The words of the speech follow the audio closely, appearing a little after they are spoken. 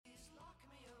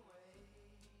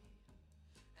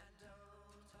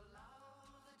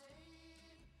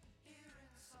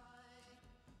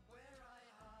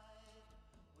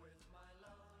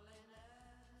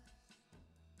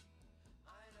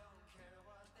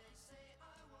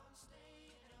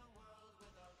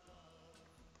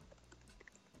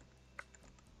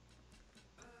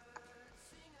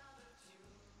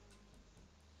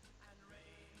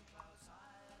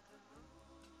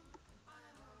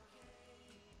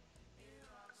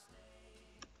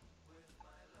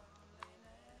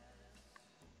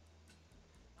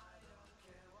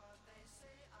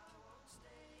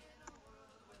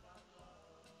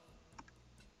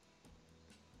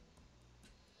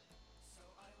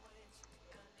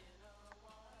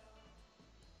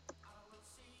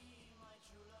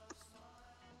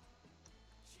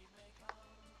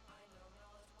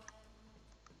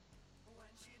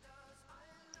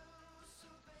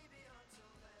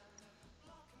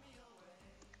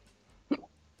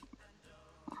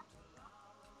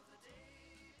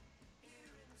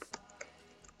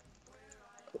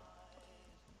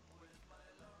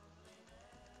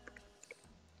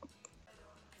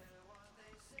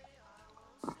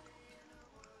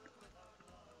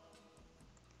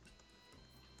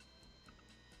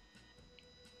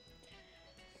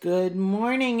Good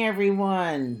morning,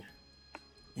 everyone,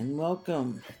 and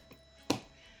welcome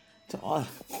to all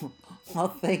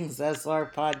things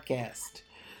SR Podcast.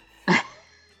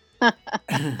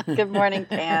 Good morning,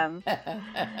 Pam.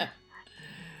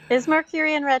 Is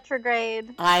Mercury in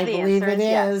retrograde? I The believe answer it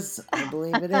is. is. I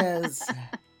believe it is.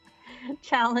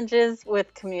 Challenges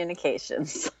with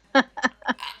communications.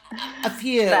 A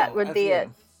few. That would A be it.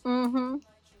 few. Mm-hmm.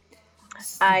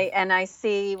 I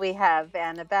see we have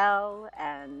Annabelle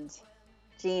and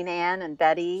Jean Ann and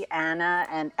Betty, Anna,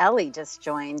 and Ellie just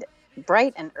joined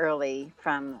bright and early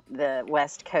from the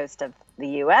west coast of the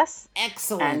U.S.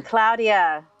 Excellent. And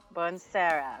Claudia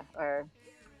Buonsera, or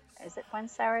is it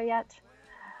Buonsera yet?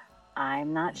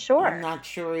 I'm not sure. I'm not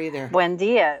sure either. Buen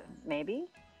dia, maybe.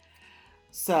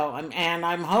 So,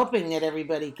 I'm hoping that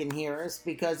everybody can hear us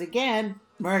because, again,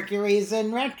 Mercury's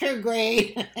in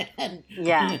retrograde.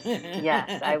 Yes.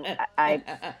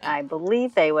 I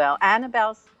believe they will.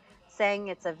 Annabelle's saying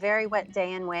it's a very wet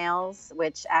day in Wales,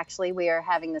 which actually we are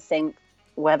having the same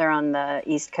weather on the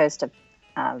east coast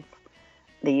of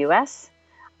the U.S.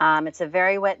 It's a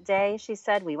very wet day, she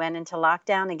said. We went into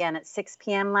lockdown again at 6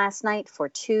 p.m. last night for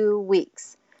 2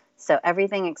 weeks. So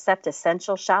everything except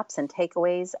essential shops and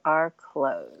takeaways are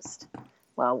closed.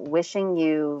 Well, wishing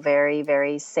you very,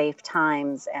 very safe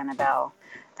times, Annabelle.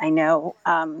 I know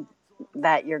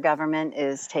that your government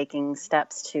is taking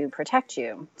steps to protect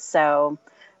you. So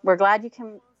we're glad you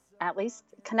can at least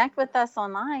connect with us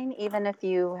online, even if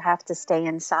you have to stay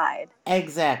inside.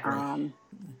 Exactly.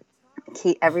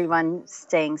 Keep everyone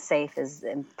staying safe is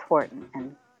important,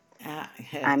 and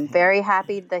I'm very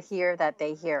happy to hear that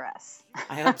they hear us.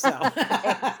 I hope so.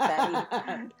 Thanks,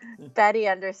 Betty. Betty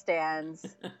understands.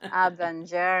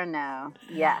 Buongiorno.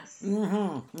 Yes.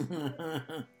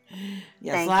 Mm-hmm.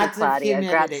 Yes, Thank lots you, Claudia. of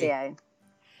humidity. Grazie.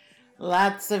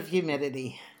 Lots of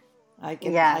humidity. I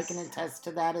can attest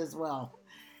to that as well.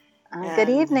 Good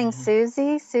evening,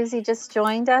 Susie. Susie just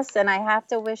joined us, and I have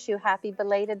to wish you happy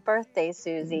belated birthday,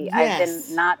 Susie. Yes. I've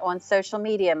been not on social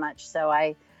media much, so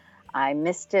I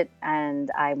missed it,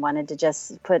 and I wanted to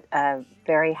just put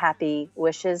very happy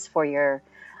wishes for your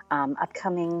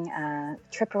upcoming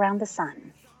trip around the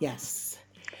sun. Yes.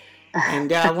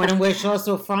 And I want to wish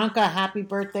also Franca happy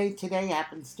birthday. Today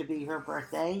happens to be her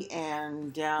birthday.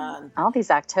 And all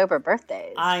these October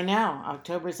birthdays. I know.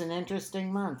 October's an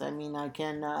interesting month. I mean,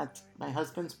 my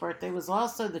husband's birthday was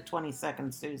also the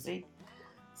 22nd, Susie.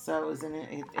 So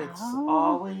it's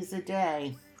always a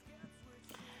day.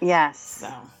 Yes.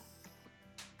 So,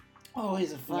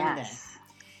 always a fun day.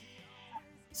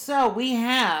 So we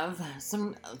have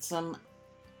some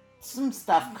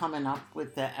stuff coming up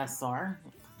with the SR.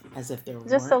 As if there were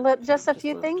just a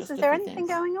few things. Is there anything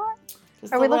going on?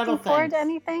 Are we looking forward to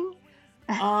anything?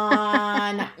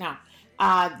 No.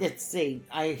 Let's see.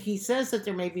 He says that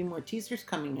there may be more teasers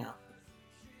coming out,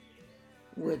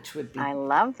 which would be. I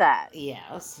love that.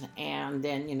 Yes, and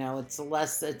then it's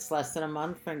less than a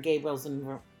month for Gabriel's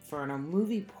Inferno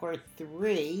movie Part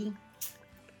 3,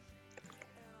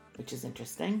 which is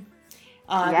interesting.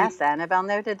 Yes, Annabelle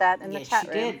noted that in the chat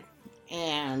room. Yes, she did.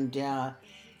 And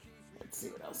let's see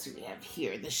what else we have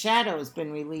here. The Shadow has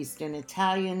been released in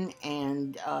Italian,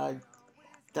 and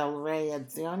Del Rey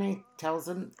Azione tells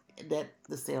them that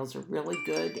the sales are really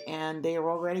good, and they are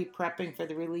already prepping for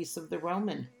the release of The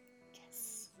Roman.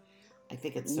 Yes. I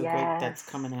think it's so great that's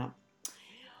coming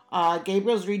out.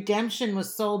 Gabriel's Redemption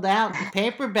was sold out in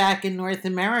paperback in North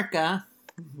America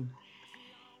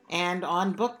and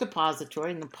on Book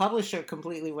Depository, and the publisher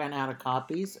completely ran out of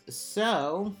copies,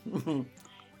 so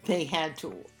they had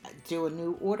to do a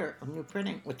new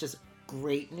printing, which is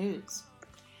great news.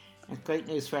 And great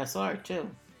news for SR, too.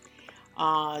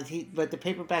 But the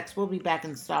paperbacks will be back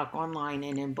in stock online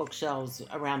and in bookshelves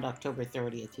around October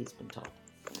 30th, he's been told.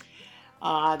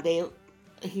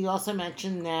 He also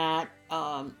mentioned that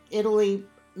Italy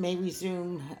may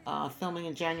resume filming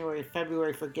in January or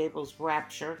February for Gabriel's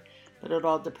Rapture, but it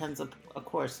all depends, of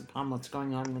course, upon what's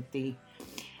going on with the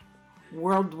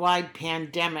worldwide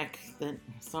pandemic that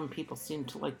some people seem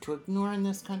to like to ignore in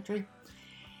this country.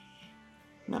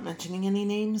 Not mentioning any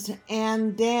names.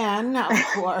 And then, of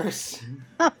course,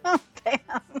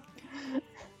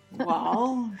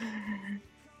 well,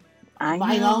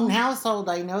 my own household,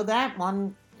 I know that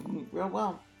one real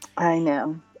well. I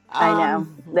know.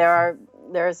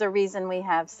 There's a reason we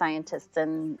have scientists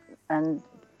and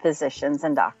physicians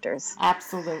and doctors.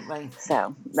 Absolutely.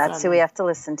 So that's who we have to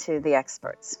listen to, the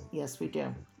experts. Yes, we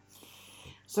do.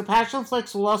 So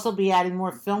Passionflix will also be adding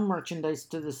more film merchandise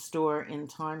to the store in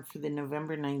time for the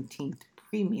November 19th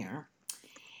premiere.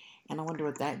 And I wonder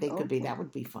what they could be. That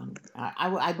would be fun.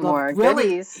 More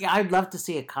goodies. Yeah, I'd love to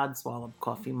see a Codswallop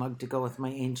coffee mug to go with my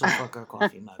Angel Booker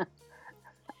coffee mug.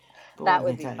 That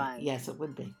would be fun. Yes, it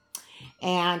would be.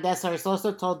 And so I was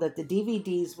also told that the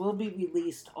DVDs will be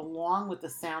released along with the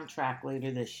soundtrack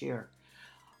later this year,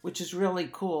 which is really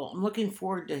cool. I'm looking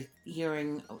forward to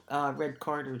hearing Red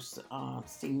Carter's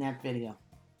seeing that video.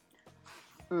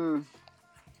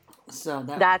 So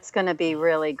that's going to be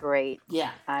really great.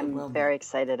 Yeah, I'm very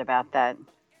excited about that.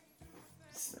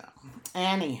 So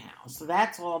anyhow, so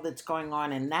that's all that's going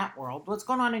on in that world. What's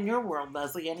going on in your world,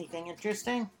 Leslie? Anything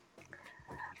interesting?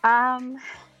 Oh,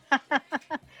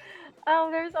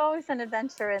 there's always an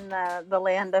adventure in the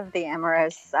land of the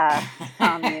amorous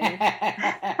commune.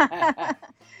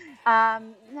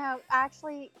 No,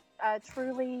 actually,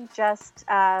 truly just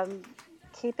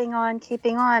keeping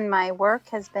on. My work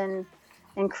has been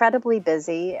incredibly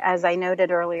busy. As I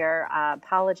noted earlier,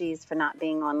 apologies for not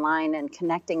being online and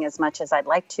connecting as much as I'd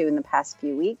like to in the past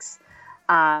few weeks.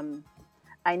 I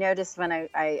noticed when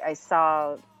I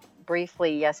saw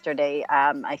briefly yesterday,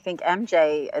 I think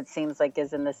MJ, it seems like,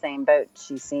 is in the same boat.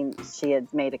 She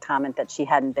had made a comment that she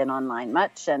hadn't been online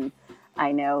much, and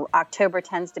I know October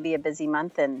tends to be a busy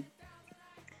month in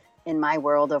my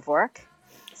world of work.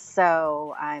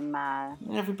 So I'm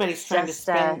everybody's trying to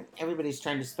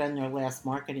spend their last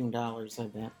marketing dollars, I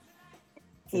bet.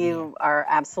 You are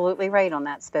absolutely right on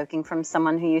that. Speaking from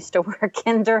someone who used to work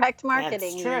in direct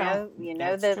marketing, That's true. you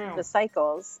know the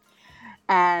cycles.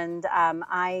 And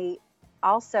I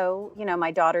also,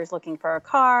 my daughter's looking for a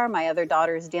car. My other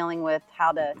daughter's dealing with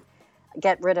how to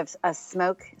get rid of a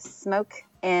smoke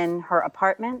in her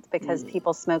apartment because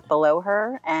people smoke below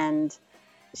her, and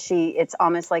it's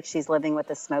almost like she's living with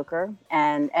a smoker.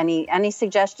 And any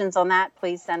suggestions on that,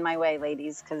 please send my way,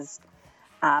 ladies, because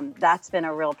that's been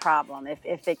a real problem.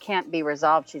 If it can't be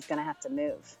resolved, she's going to have to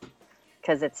move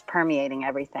because it's permeating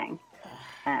everything.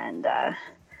 And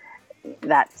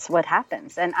that's what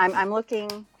happens. And I'm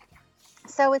looking,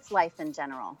 so it's life in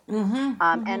general.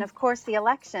 And of course the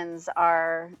elections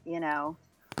are,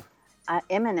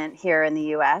 imminent here in the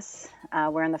U.S.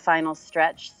 We're in the final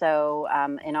stretch. So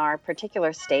in our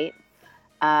particular state,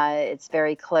 it's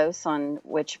very close on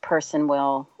which person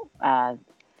will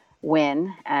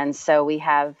win. And so we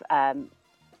have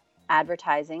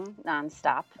advertising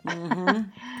nonstop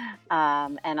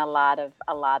and a lot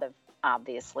of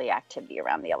obviously activity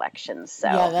around the elections. So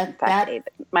in fact,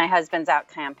 my husband's out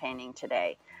campaigning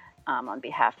today on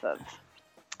behalf of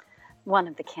one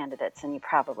of the candidates, and you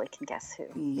probably can guess who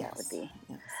that would be.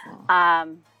 Yes,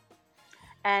 well.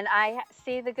 And I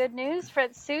see the good news.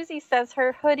 Susie says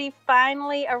her hoodie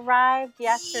finally arrived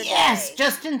yesterday. Yes,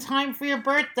 just in time for your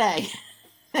birthday.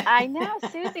 I know,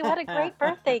 Susie, what a great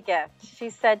birthday gift.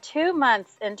 She said 2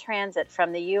 months in transit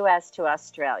from the U.S. to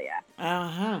Australia.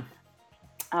 Oh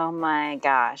my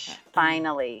gosh,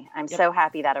 finally. I'm so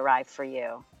happy that arrived for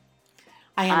you.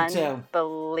 I am too.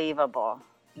 Unbelievable.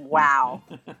 Wow.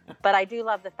 But I do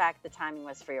love the fact the timing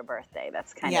was for your birthday.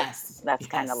 That's kind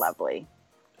of lovely.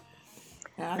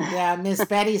 Miss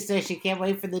Betty says she can't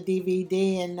wait for the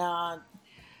DVD, and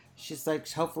she's like,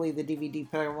 hopefully the DVD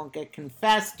player won't get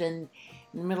confessed. And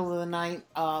in the middle of the night,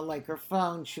 like her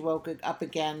phone, she woke up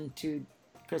again to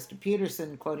Krista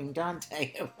Peterson quoting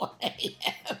Dante at 1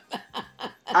 a.m.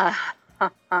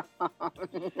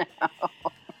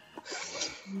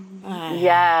 No.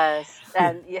 Yes,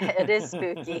 and it is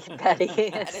spooky,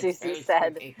 Betty. Susie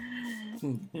said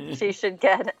she should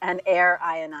get an air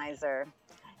ionizer.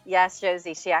 Yes,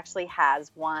 Josie, she actually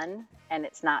has one, and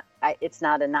it's not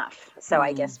enough. So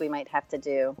I guess we might have to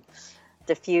do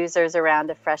diffusers around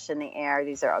to freshen the air.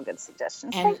 These are all good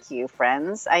suggestions. Thank you,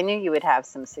 friends. I knew you would have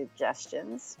some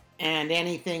suggestions. And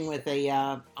anything with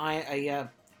a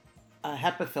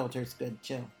HEPA filter is good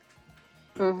too.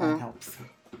 That helps.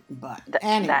 But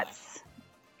anyway.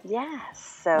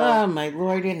 So. Oh my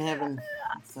Lord in heaven!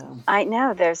 So. I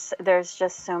know there's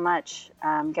just so much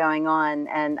going on,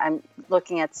 and I'm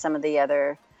looking at some of the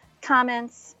other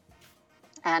comments.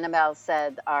 Annabelle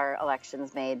said our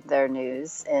elections made their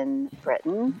news in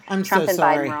Britain. Trump and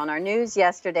Biden were on our news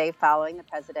yesterday following the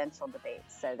presidential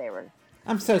debates, so they were.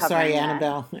 I'm so sorry,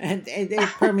 Annabelle. It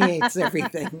permeates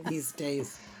everything these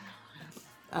days.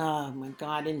 Oh my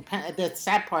God! And the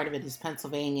sad part of it is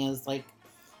Pennsylvania is like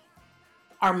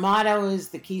our motto is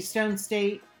the Keystone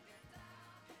State,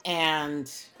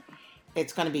 and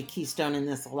it's going to be Keystone in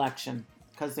this election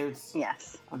because there's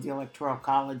of the Electoral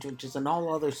College, which is an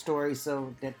all other story.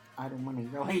 So that I don't want to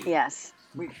really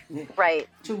right.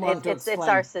 Too long it's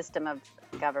our system of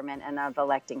government and of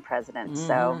electing presidents.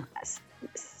 So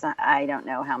I don't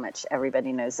know how much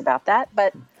everybody knows about that,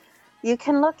 but You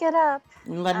can look it up.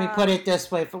 And let me put it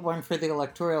this way: if it weren't for the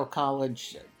Electoral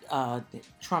College,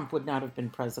 Trump would not have been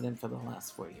president for the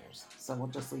last 4 years. So we'll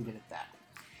just leave it at that.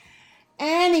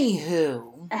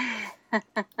 Anywho.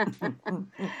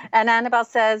 And Annabelle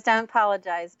says, don't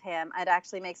apologize, Pam. It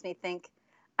actually makes me think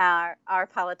our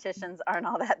politicians aren't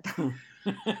all that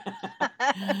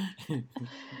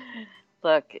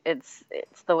Look, it's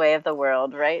the way of the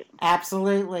world, right?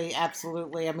 Absolutely,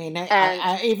 absolutely. I mean,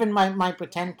 even my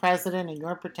pretend president and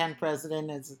your pretend president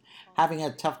is having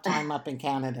a tough time up in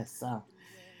Canada, so.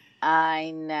 I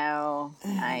know.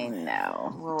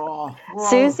 We're all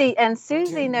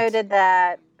Susie noted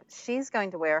that she's going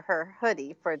to wear her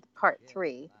hoodie for part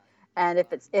 3, and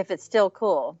if it's still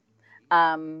cool,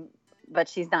 but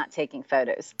she's not taking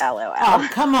photos. LOL. Oh,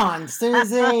 come on,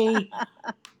 Susie.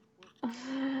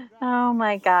 Oh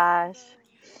my gosh.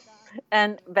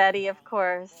 And Betty, of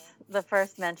course, the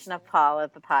first mention of Paul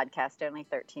of the podcast, only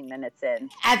 13 minutes in.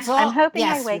 I'm hoping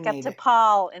I wake up to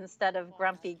Paul instead of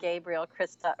grumpy Gabriel,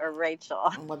 Krista, or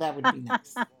Rachel. Well, that would be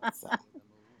nice. So.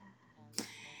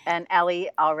 And Ellie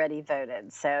already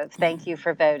voted, so thank you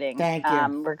for voting. Thank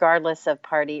you. Regardless of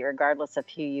party, regardless of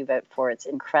who you vote for, it's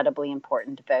incredibly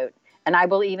important to vote. And I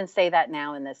will even say that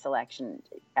now in this election,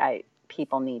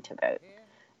 people need to vote.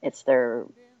 It's their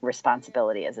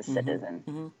responsibility as a citizen.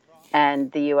 Mm-hmm.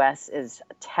 And the U.S.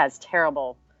 has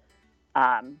terrible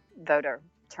voter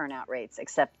turnout rates,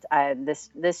 except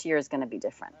this year is going to be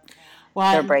different.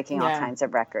 Well, they're breaking all kinds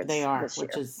of records. They are,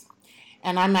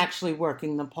 and I'm actually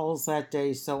working the polls that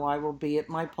day, so I will be at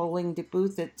my polling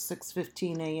booth at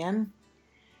 6:15 a.m.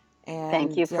 And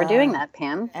thank you for doing that,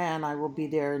 Pam. And I will be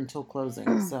there until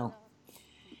closing. So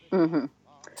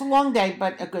it's a long day,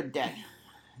 but a good day,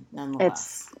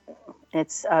 nonetheless.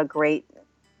 It's a great.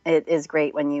 It is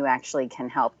great when you actually can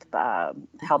help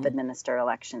administer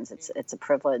elections. It's a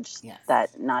privilege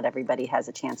that not everybody has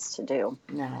a chance to do.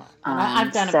 No,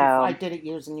 I've done it before. I did it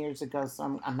years and years ago,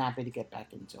 so I'm happy to get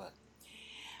back into it.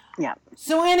 Yeah.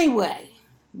 So anyway,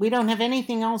 we don't have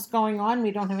anything else going on.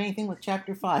 We don't have anything with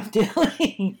Chapter 5, do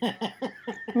we?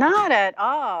 Not at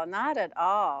all. Not at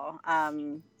all.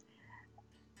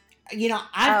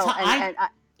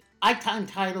 I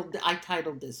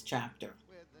titled this chapter,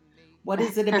 "What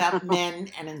is it about men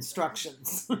and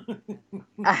instructions?"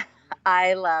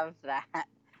 I love that.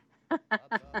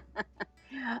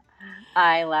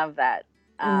 I love that.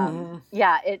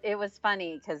 Yeah, it was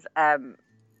funny because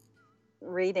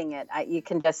reading it, you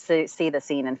can just see the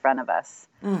scene in front of us.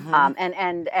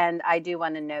 And I do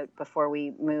want to note before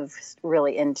we move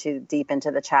really deep into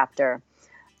the chapter,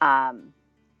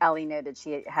 Ellie noted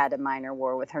she had a minor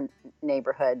war with her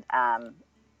neighborhood.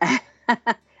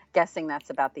 Guessing that's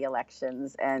about the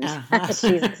elections, and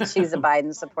she's a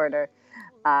Biden supporter.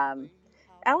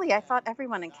 Ellie, I thought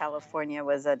everyone in California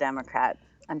was a Democrat.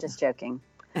 I'm just joking.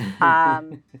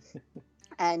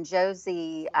 And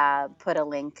Josie put a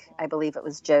link. I believe it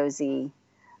was Josie.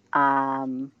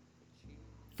 For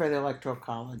the Electoral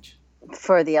College.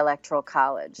 For the Electoral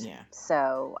College. Yeah.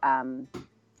 So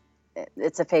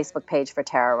it's a Facebook page for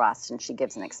Tara Ross, and she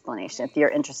gives an explanation if you're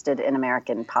interested in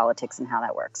American politics and how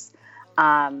that works.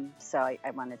 So I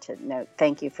wanted to note,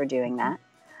 thank you for doing that.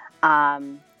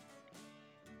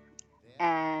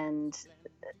 And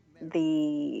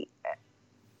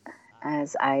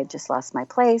as I just lost my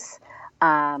place,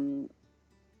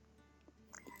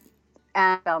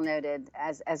 Annabelle noted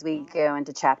as we go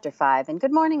into Chapter 5, and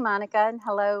good morning, Monica, and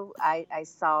hello. I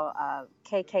saw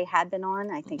KK had been on.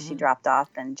 I think she dropped off,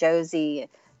 and Josie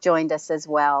joined us as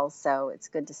well. So it's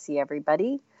good to see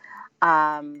everybody.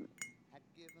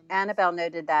 Annabelle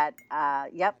noted that,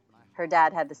 her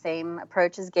dad had the same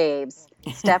approach as Gabe's.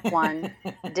 Step 1,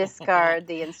 discard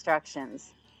the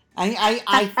instructions.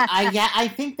 I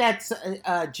think that's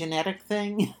a genetic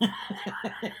thing.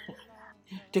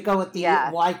 To go with the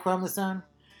Y chromosome.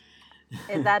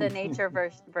 Is that a nature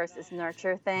versus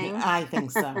nurture thing? I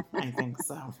think so.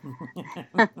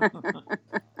 Oh my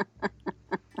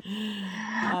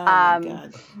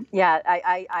God. Yeah,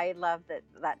 I love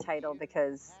that title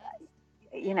because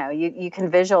you can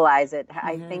visualize it.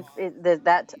 I think the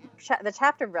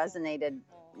chapter resonated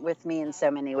with me in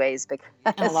so many ways because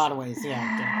in a lot of ways,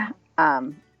 yeah.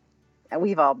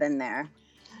 We've all been there,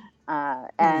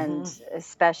 and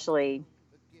especially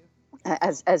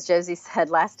as Josie said,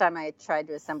 last time I tried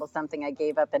to assemble something, I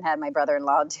gave up and had my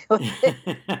brother-in-law do it.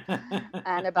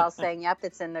 Annabelle saying, "Yep,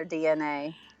 it's in their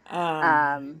DNA."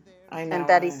 I know. And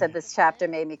Betty said this chapter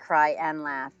made me cry and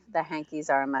laugh. The hankies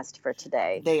are a must for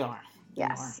today. They are.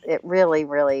 Yes, it really,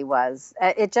 really was.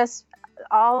 It just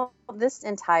this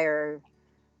entire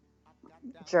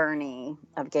journey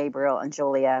of Gabriel and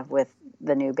Julia with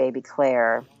the new baby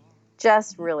Claire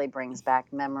just really brings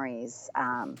back memories.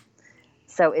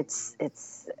 So it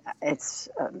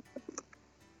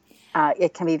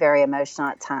can be very emotional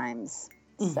at times.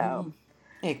 Mm-hmm. So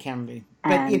it can be,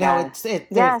 but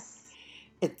yes,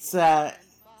 it's a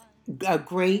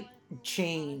great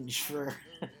change for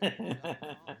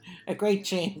a great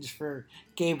change for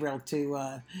Gabriel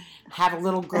to have a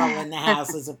little girl in the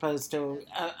house as opposed to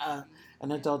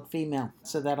an adult female.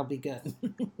 So that'll be good.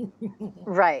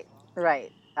 right.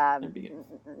 There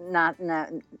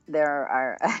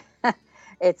are.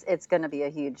 It's going to be a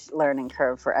huge learning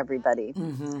curve for everybody.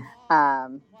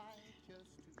 Mm-hmm.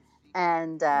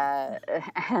 And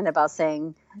Annabelle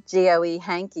saying GOE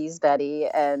hankies, Betty,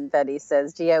 and Betty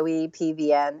says GOE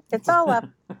PVN. It's all up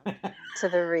to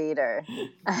the reader.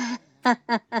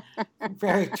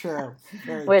 Very true.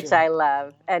 Which true. I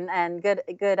love. And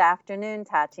good afternoon,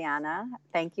 Tatiana.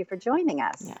 Thank you for joining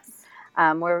us. Yes.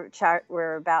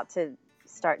 We're about to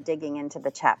start digging into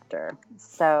the chapter.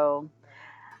 So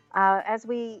as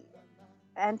you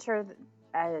enter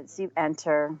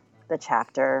the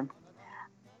chapter,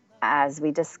 as we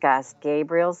discussed,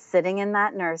 Gabriel's sitting in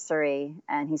that nursery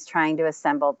and he's trying to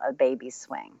assemble a baby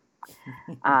swing,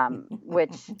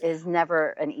 which is never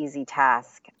an easy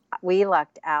task. We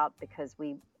lucked out because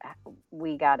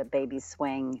we got a baby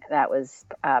swing that was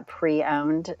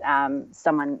pre-owned.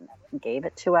 Someone gave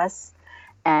it to us,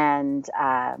 and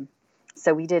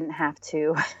so we didn't have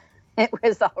to. It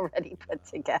was already put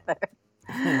together.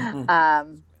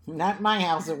 Not my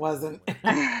house, it wasn't.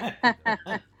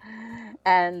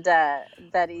 And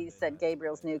Betty said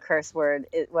Gabriel's new curse word,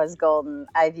 it was golden.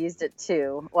 I've used it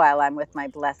too while I'm with my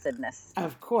blessedness.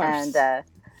 Of course. And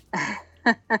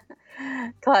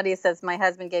Claudia says, my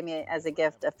husband gave me as a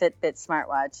gift a Fitbit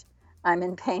smartwatch. I'm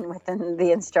in pain within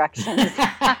the instructions.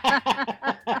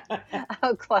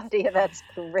 Oh, Claudia, that's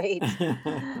great.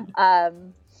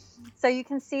 So you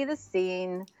can see the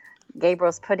scene.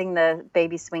 Gabriel's putting the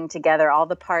baby swing together. All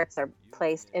the parts are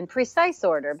placed in precise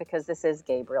order because this is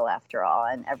Gabriel after all,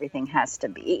 and everything has to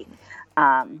be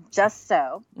just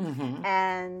so. Mm-hmm.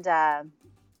 And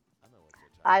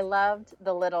I loved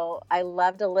a little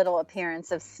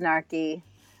appearance of Snarky,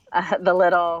 the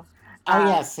little. Oh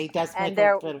yes, he does. And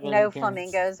there, no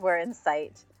flamingos were in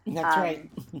sight. That's right.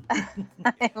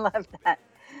 I love that.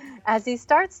 As he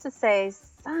starts to say,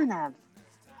 "Son of."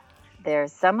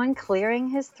 There's someone clearing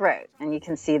his throat, and you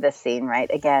can see this scene, right?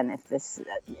 Again, if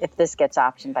this gets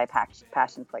optioned by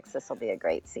Passionflix, this will be a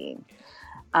great scene.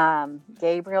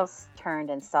 Gabriel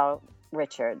turned and saw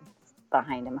Richard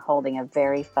behind him, holding a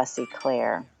very fussy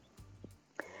Claire,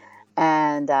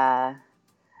 and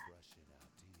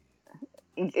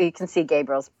you can see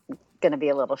Gabriel's going to be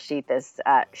a little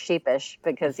sheepish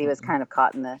because he was kind of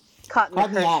caught in the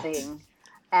cursing.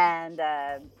 And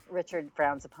Richard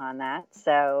frowns upon that.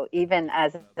 So even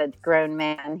as a grown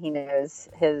man, he knows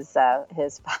his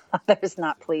father's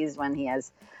not pleased when he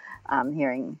is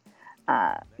hearing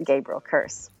Gabriel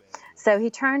curse. So he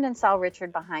turned and saw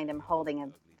Richard behind him holding a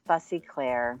fussy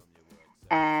Claire.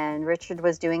 And Richard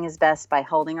was doing his best by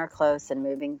holding her close and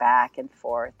moving back and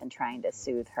forth and trying to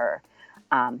soothe her,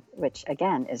 which,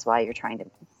 again, is why you're trying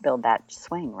to build that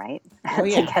swing, right? Oh,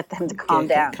 yeah. To get them to calm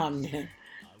down. Calm down.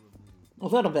 A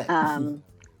little bit.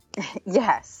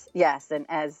 Yes. And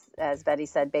as Betty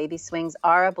said, baby swings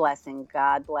are a blessing.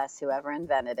 God bless whoever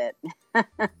invented it.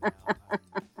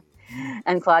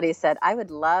 And Claudia said, I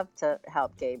would love to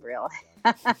help Gabriel.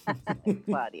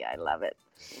 Claudia, I love it.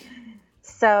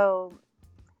 So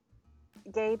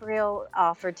Gabriel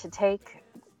offered to take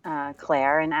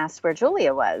Claire and asked where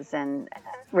Julia was. And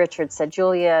Richard said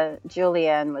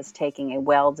Julianne was taking a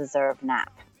well-deserved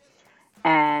nap.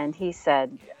 And he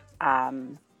said,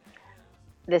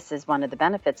 this is one of the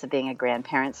benefits of being a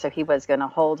grandparent. So he was going to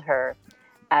hold her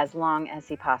as long as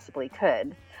he possibly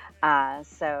could.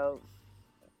 So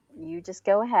you just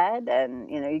go ahead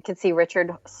and, you can see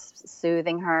Richard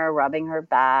soothing her, rubbing her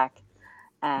back.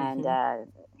 And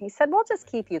he said, we'll just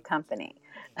keep you company.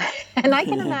 And I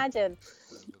can imagine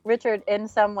Richard in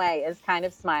some way is kind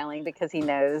of smiling because he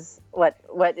knows what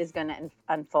is going to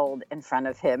unfold in front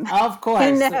of him. Of course.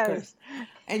 He knows. Of course.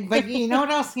 But you know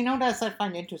what else? I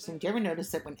find interesting? Do you ever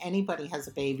notice that when anybody has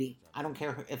a baby, I don't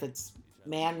care if it's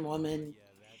man, woman,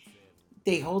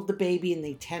 they hold the baby and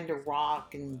they tend to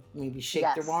rock and maybe shake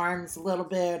their arms a little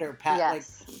bit or pat. Like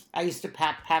I used to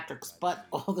pat Patrick's butt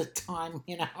all the time.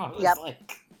 It was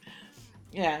like,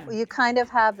 yeah. Well, you kind of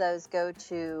have those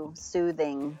go-to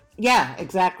soothing. Yeah,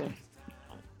 exactly.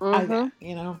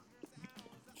 Mm-hmm.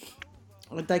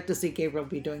 I'd like to see Gabriel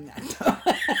be doing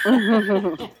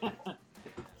that.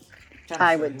 Which I'm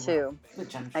I sure would he will. too.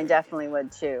 Which I'm sure I he definitely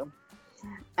would too.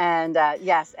 And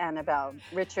yes, Annabelle,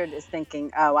 Richard is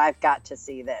thinking, oh, I've got to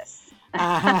see this. will.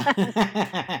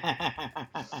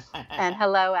 And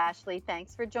hello, Ashley.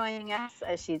 Thanks for joining us.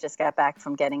 She just got back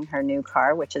from getting her new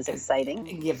car, which is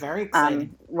exciting. Yeah, very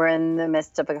exciting. We're in the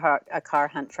midst of a car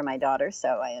hunt for my daughter, so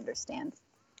I understand.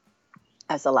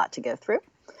 There's a lot to go through.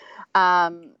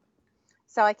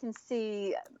 So I can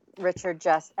see Richard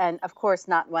just, and of course,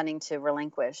 not wanting to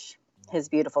relinquish his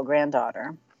beautiful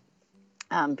granddaughter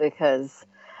because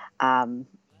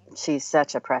she's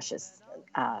such a precious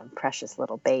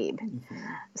little babe. Mm-hmm.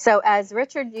 So as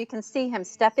Richard, you can see him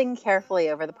stepping carefully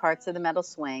over the parts of the metal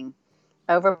swing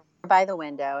over by the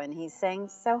window, and he's saying,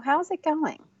 so how's it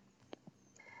going?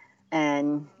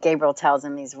 And Gabriel tells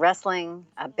him he's wrestling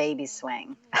a baby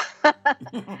swing.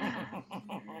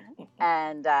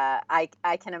 And I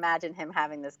can imagine him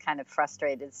having this kind of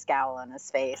frustrated scowl on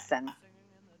his face. And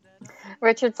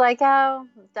Richard's like, oh,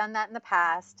 I've done that in the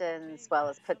past, and as well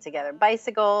as put together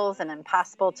bicycles and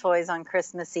impossible toys on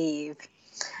Christmas Eve.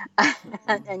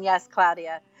 And yes,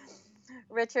 Claudia,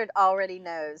 Richard already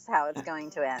knows how it's going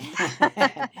to end.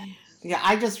 Yeah,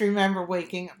 I just remember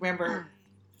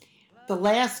the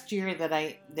last year that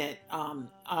I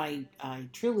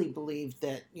truly believed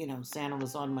that, Santa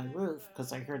was on my roof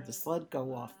because I heard the sled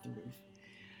go off the roof.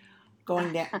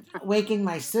 Going down, waking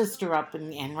my sister up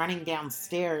and running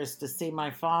downstairs to see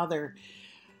my father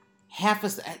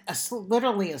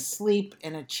literally asleep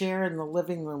in a chair in the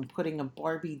living room putting a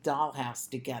Barbie dollhouse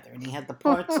together, and he had the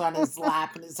parts on his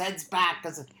lap and his head's back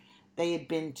because they had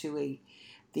been to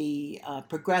the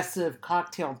progressive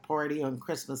cocktail party on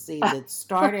Christmas Eve that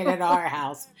started at our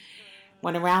house,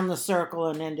 went around the circle,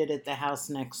 and ended at the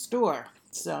house next door.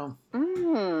 So,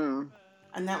 and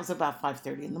that was about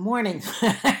 5:30 in the morning.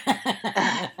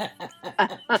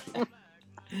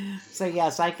 So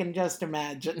yes, I can just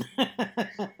imagine.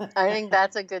 I think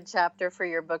that's a good chapter for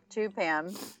your book too,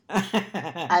 Pam.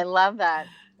 I love that.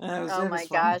 Oh my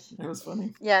gosh. It was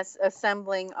funny. Yes,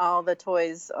 assembling all the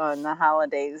toys on the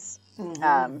holidays.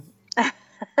 Mm-hmm.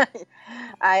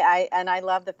 I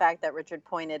love the fact that Richard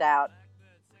pointed out,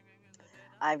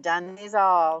 I've done these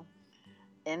all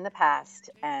in the past,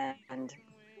 and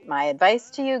my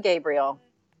advice to you, Gabriel,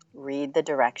 read the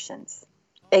directions.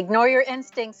 Ignore your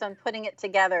instincts on putting it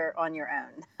together on your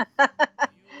own.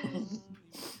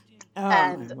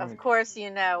 And of course,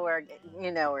 you know where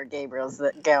Gabriel's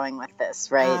going with this,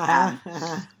 right?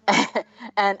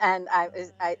 And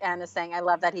Anna's saying, I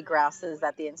love that he grouses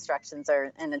that the instructions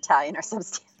are in Italian or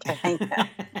substandard.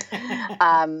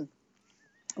 I know.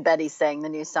 Betty's saying the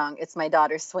new song, it's my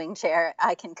daughter's swing chair.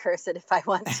 I can curse it if I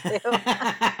want to.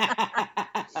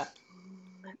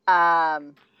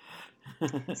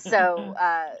 So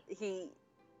he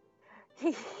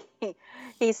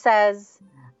says,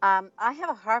 I have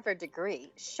a Harvard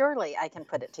degree. Surely I can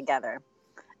put it together.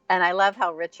 And I love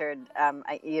how Richard,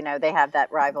 they have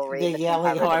that rivalry between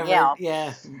Harvard and Yale.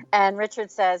 Yeah. And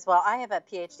Richard says, well, I have a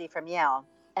PhD from Yale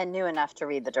and knew enough to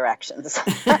read the directions.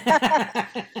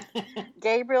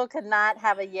 Gabriel could not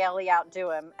have a Yaley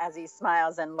outdo him as he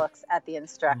smiles and looks at the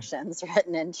instructions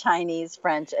written in Chinese,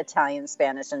 French, Italian,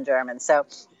 Spanish, and German. So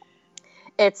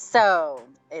it's so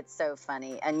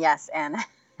funny. And yes, and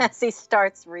as he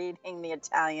starts reading the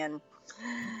Italian,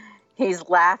 he's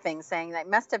laughing, saying that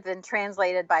must have been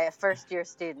translated by a first-year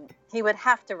student. He would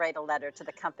have to write a letter to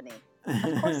the company.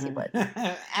 Of course he would.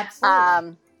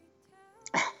 Absolutely.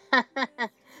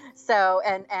 So,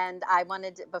 and I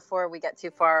wanted to, before we get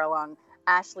too far along,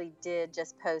 Ashley did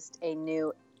just post a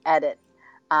new edit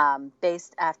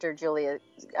based after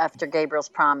Gabriel's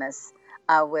promise,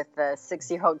 with the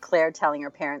 6-year-old Claire telling her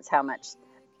parents how much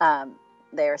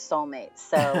they are soulmates.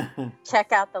 So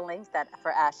check out the link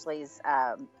for Ashley's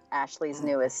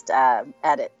newest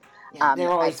edit. Yeah,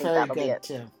 they're always very good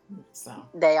too. So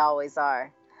they always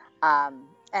are.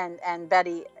 And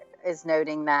Betty is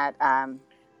noting that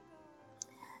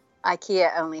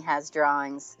IKEA only has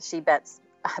drawings. She bets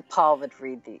Paul would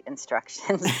read the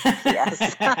instructions.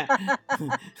 Yes.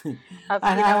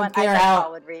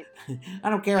 Paul would read. I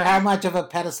don't care how much of a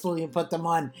pedestal you put them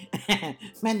on.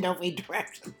 Men don't read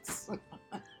directions.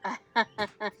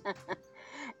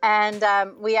 And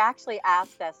we actually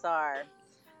asked SR,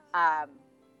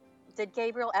 did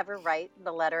Gabriel ever write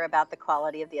the letter about the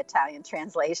quality of the Italian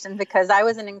translation? Because I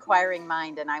was an inquiring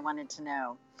mind and I wanted to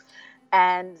know.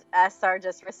 And SR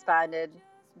just responded,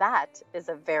 that is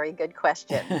a very good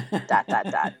question. ...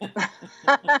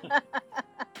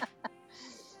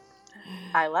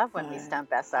 I love when we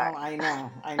stump SR. Oh, I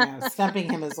know. Stumping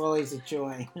him is always a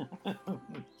joy.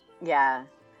 Yeah.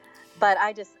 But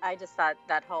I just thought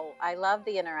that whole, I love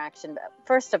the interaction.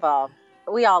 First of all,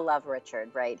 we all love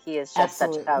Richard, right? He is just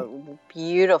such a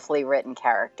beautifully written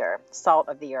character, salt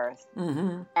of the earth.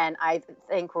 Mm-hmm. And I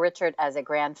think Richard as a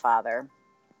grandfather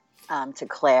to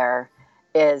Claire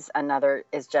is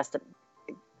just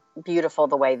beautiful,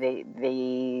 the way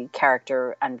the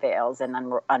character unveils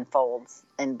and unfolds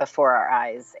before our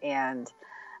eyes. And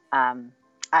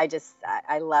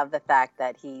I love the fact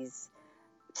that he's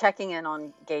checking in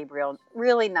on Gabriel. It's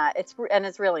really not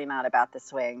about the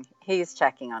swing. He's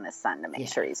checking on his son to make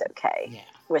sure he's okay,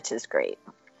 which is great.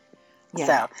 Yeah.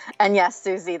 So, and yes,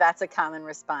 Susie, that's a common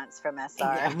response from SR.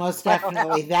 Yeah, most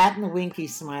definitely. That and the winky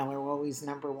smile are always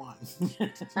number one.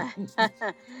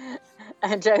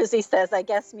 And Josie says, I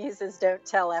guess muses don't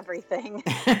tell everything.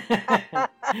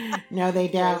 No, they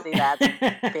don't. Josie, that's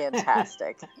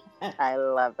fantastic. I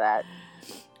love that.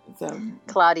 So,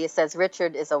 Claudia says,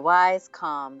 Richard is a wise,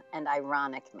 calm, and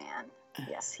ironic man.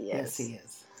 Yes, he is. Yes, he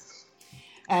is.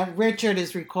 Richard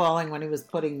is recalling when he was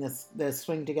putting the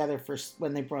swing together for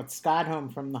when they brought Scott home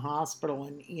from the hospital,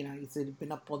 and he said he'd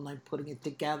been up all night putting it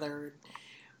together.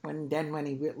 When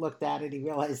he looked at it, he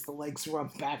realized the legs were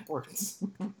up backwards.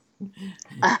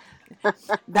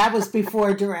 That was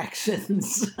before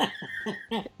directions.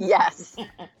 Yes.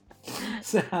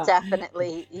 So,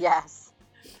 definitely, yes.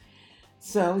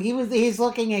 So he's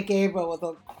looking at Gabriel with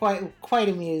quite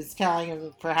amused, telling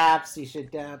him perhaps he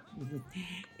should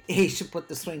put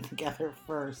the swing together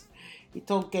first. He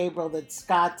told Gabriel that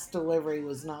Scott's delivery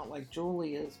was not like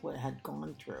Julia's, what had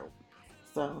gone through.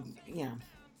 So,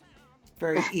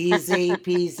 very easy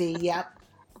peasy. Yep,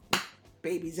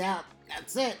 baby's out.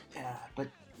 That's it. But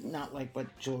not like what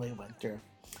Julia went through.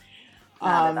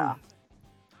 Not at all.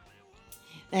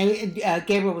 And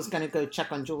Gabriel was going to go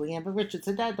check on Julianne, but Richard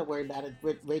said, "Don't worry about it.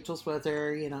 Rachel's with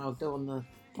her,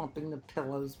 pumping the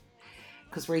pillows."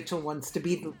 Because Rachel wants to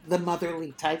be the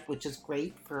motherly type, which is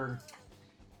great for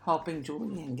helping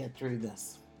Julianne get through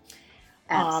this.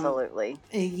 Absolutely.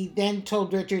 He then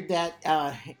told Richard that,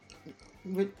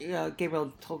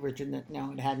 Gabriel told Richard that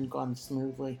no, it hadn't gone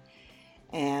smoothly.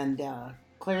 And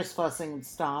Claire's fussing had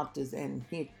stopped, and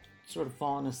he had sort of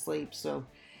fallen asleep. So,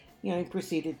 he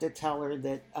proceeded to tell her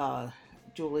that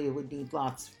Julia would need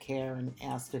lots of care, and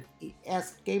asked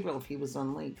Gabriel if he was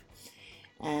on leave.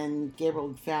 And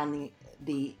Gabriel found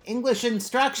the English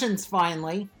instructions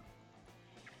finally.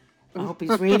 I hope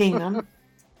he's reading them.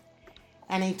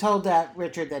 And he told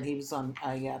Richard that he was on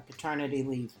a paternity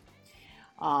leave.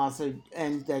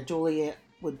 And that Julia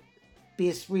would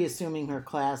be reassuming her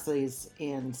classes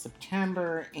in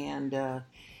September, and that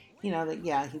he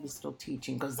was still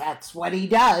teaching because that's what he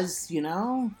does,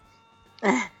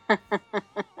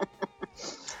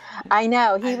 I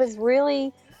know, he was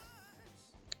really.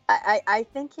 I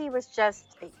think he was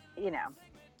just,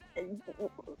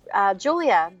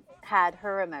 Julia had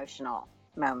her emotional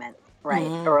moment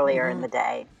earlier in the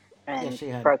day, and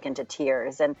broke into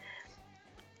tears, and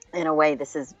in a way,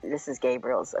 this is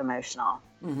Gabriel's emotional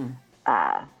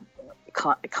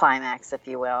climax, if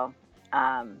you will.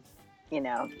 A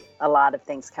lot of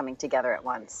things coming together at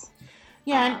once.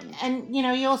 Yeah, and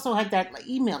he also had that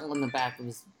email in the back of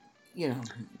his,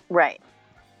 right,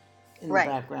 in the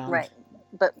background, right.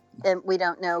 But we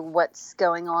don't know what's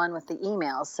going on with the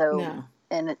email, so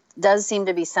and it does seem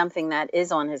to be something that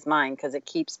is on his mind because it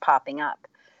keeps popping up.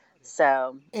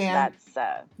 So that's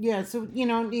So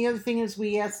the other thing is,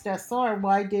 we asked SR,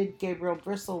 why did Gabriel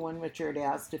bristle when Richard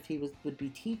asked if he would be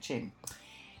teaching,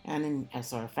 and in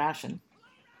SR fashion,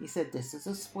 he said, "This is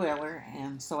a spoiler,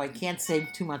 and so I can't say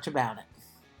too much about it."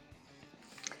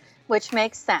 Which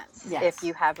makes sense if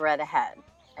you have read ahead.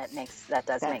 That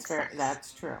does make sense.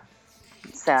 That's true.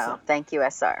 So thank you,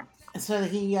 SR. So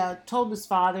he told his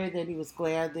father that he was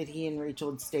glad that he and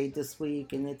Rachel had stayed this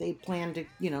week, and that they planned to,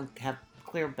 have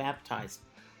Claire baptized,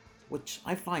 which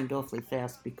I find awfully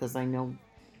fast because I know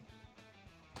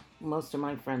most of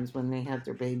my friends, when they had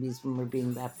their babies, when we're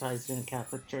being baptized in a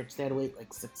Catholic church, they had to wait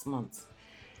like 6 months.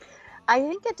 I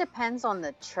think it depends on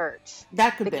the church.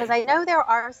 That could be. Because I know there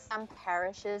are some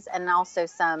parishes and also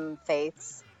some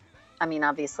faiths. I mean,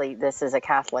 obviously, this is a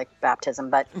Catholic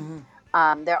baptism, but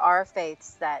there are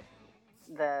faiths that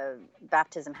the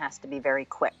baptism has to be very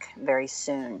quick, very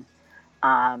soon.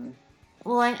 I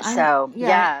know,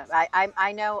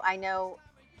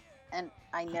 and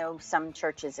I know some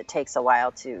churches it takes a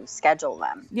while to schedule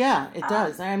them. Yeah, it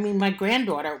does. I mean, my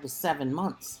granddaughter, it was 7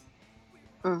 months.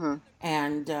 Mm-hmm.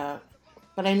 And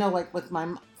but I know, like because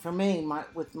not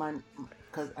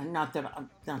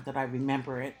that I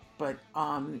remember it, but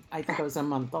I think I was a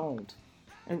month old.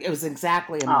 And it was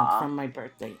exactly a month from my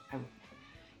birthday,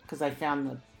 because I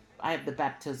found I have the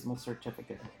baptismal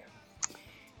certificate.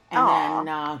 Aw. And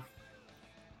then,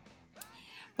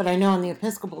 but I know in the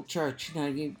Episcopal Church,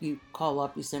 you call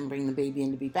up, you send, bring the baby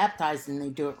in to be baptized, and they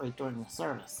do it right during the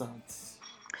service. So it's.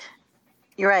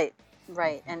 You're right.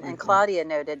 Right. And Claudia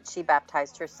noted she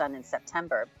baptized her son in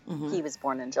September. Mm-hmm. He was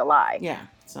born in July. Yeah.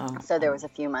 So there was a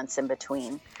few months in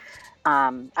between.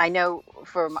 I know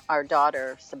for our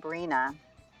daughter, Sabrina,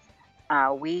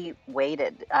 we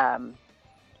waited. Now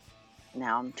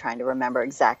I'm trying to remember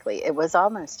exactly. It was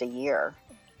almost a year.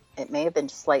 It may have been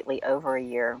slightly over a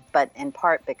year, but in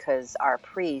part because our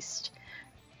priest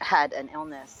had an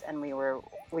illness and we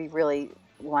really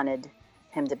wanted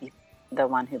him to be the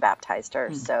one who baptized her.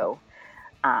 Mm-hmm. So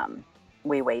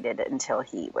we waited until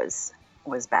he was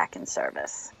back in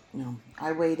service. No,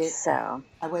 I waited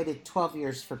 12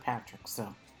 years for Patrick,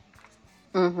 so.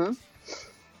 Mm-hmm.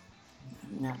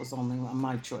 And that was only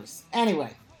my choice.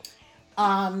 Anyway,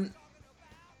 but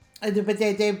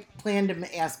they planned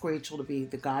to ask Rachel to be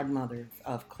the godmother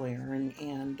of Claire,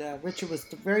 and Richard was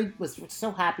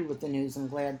so happy with the news and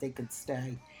glad they could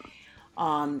stay.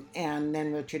 And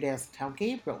then Richard asked how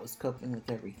Gabriel was coping with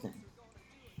everything.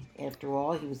 After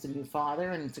all, he was a new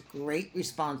father, and it's a great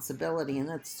responsibility, and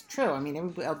that's true. I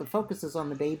mean, the focus is on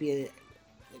the baby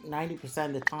 90%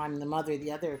 of the time, the mother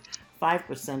the other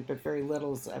 5%, but very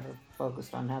little is ever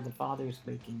focused on how the father's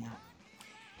making out.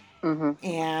 Mm-hmm.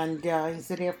 And he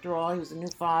said, after all, he was a new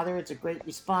father. It's a great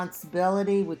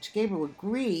responsibility, which Gabriel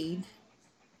agreed.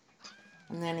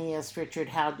 And then he asked Richard,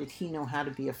 how did he know how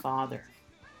to be a father?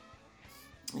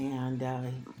 And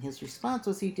his response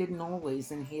was he didn't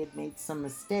always, and he had made some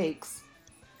mistakes.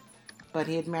 But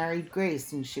he had married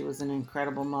Grace, and she was an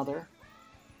incredible mother.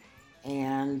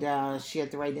 And she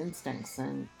had the right instincts.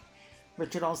 And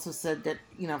Richard also said that,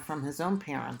 from his own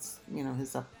parents,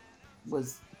 his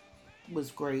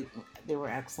was great. They were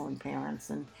excellent parents,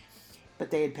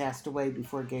 but they had passed away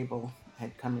before Gabriel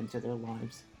had come into their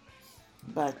lives.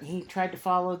 But he tried to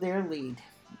follow their lead,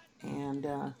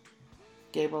 and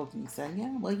Gabriel said,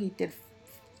 "Yeah, well, you did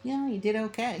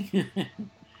okay,"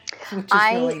 which is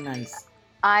really nice.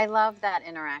 I love that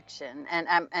interaction,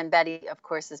 and Betty, of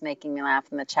course, is making me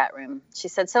laugh in the chat room. She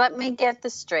said, "So let me get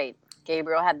this straight: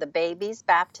 Gabriel had the baby's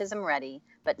baptism ready,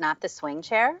 but not the swing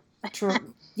chair."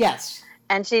 True. Yes.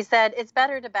 And she said, it's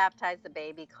better to baptize the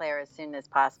baby Claire as soon as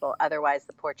possible. Otherwise,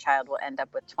 the poor child will end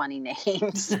up with 20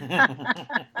 names.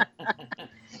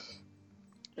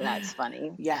 That's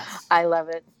funny. Yes. I love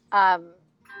it.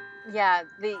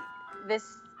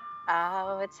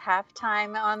 It's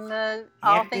halftime on the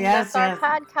All Things SR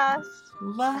podcast.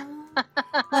 La,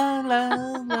 la, la,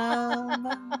 la,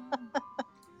 la.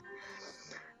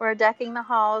 We're decking the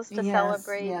halls to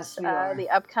celebrate the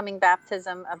upcoming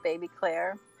baptism of baby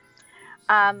Claire.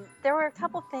 There were a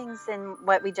couple things in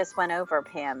what we just went over,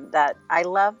 Pam, that I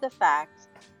love the fact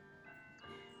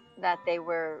that they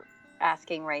were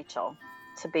asking Rachel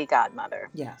to be godmother.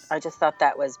 Yes. I just thought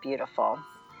that was beautiful.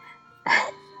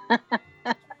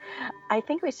 I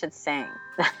think we should sing.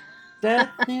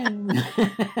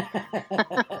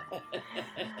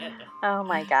 Oh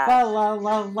my gosh. La la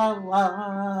la la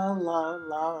la la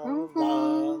la.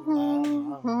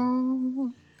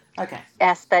 Okay.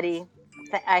 Yes, Betty.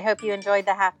 I hope you enjoyed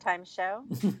the halftime show.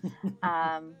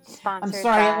 I'm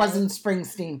sorry it wasn't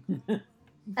Springsteen.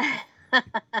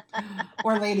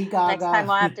 Or Lady Gaga. Next time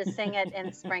we'll have to sing it in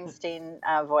Springsteen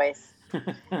voice.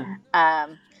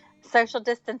 Social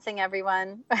distancing,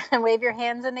 everyone. Wave your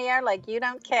hands in the air like you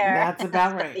don't care. That's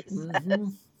about right.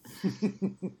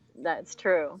 Mm-hmm. That's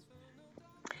true.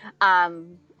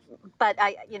 But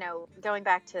going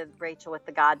back to Rachel with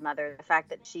the godmother, the fact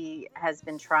that she has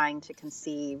been trying to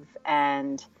conceive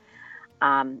and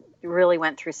really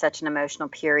went through such an emotional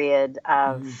period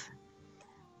of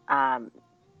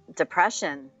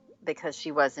depression because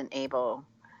she wasn't able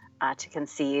to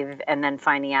conceive, and then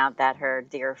finding out that her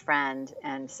dear friend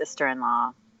and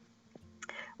sister-in-law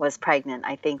was pregnant,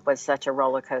 I think was such a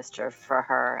roller coaster for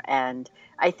her. And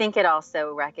I think it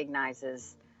also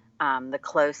recognizes the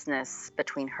closeness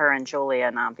between her and Julia,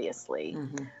 and obviously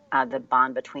the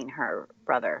bond between her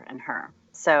brother and her.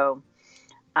 So,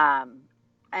 and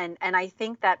I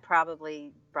think that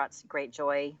probably brought great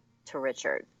joy to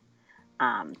Richard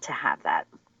to have that.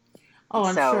 Oh,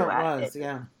 I'm sure it was.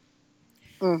 Yeah.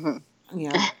 Mm-hmm.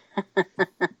 Yeah.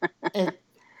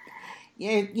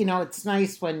 It's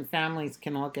nice when families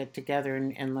can all get together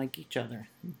and like each other.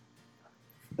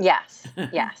 Yes,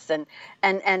 yes.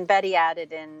 And Betty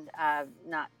added in,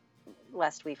 not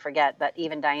lest we forget, that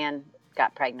even Diane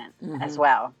got pregnant as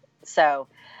well. So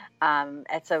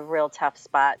it's a real tough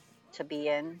spot to be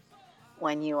in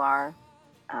when you are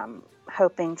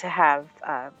hoping to have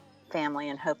family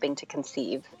and hoping to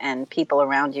conceive, and people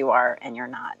around you are and you're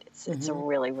not. It's a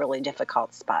really, really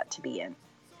difficult spot to be in.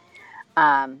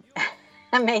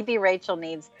 Maybe Rachel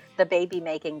needs the baby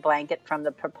making blanket from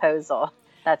The Proposal.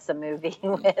 That's a movie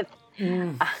with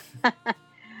oh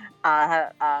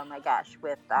my gosh,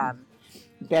 with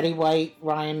Betty White,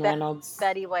 Ryan Reynolds,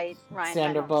 Betty White, Ryan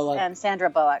Sandra Reynolds, Bullock, and Sandra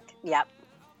Bullock. Yep.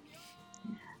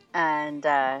 And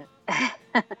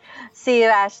see you,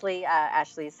 Ashley.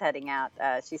 Ashley's heading out.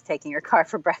 She's taking her car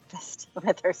for breakfast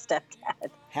with her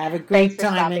stepdad. Have a great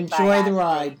time. Enjoy the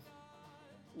ride.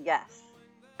 Yes,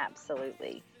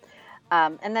 absolutely.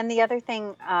 And then the other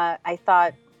thing I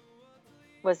thought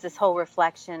was this whole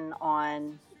reflection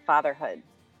on fatherhood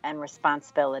and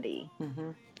responsibility.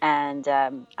 And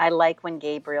I like when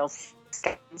Gabriel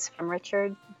steals from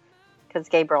Richard, because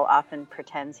Gabriel often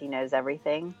pretends he knows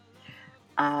everything.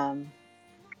 And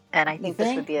I think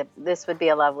this would be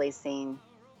a lovely scene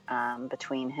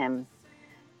between him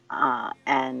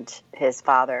and his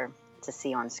father to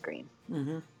see on screen.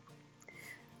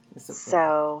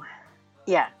 So,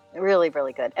 yeah, really,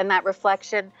 really good. And that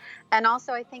reflection, and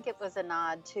also I think it was a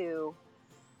nod to,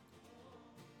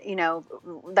 you know,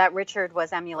 that Richard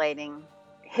was emulating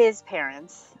his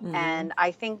parents. And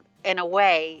I think in a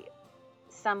way,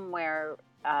 somewhere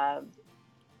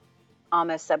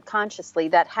almost subconsciously,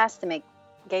 that has to make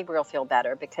Gabriel feel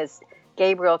better, because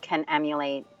Gabriel can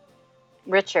emulate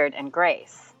Richard and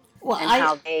Grace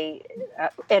how they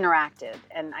interacted.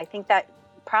 And I think that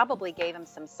probably gave him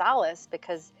some solace,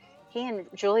 because he and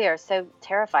Julia are so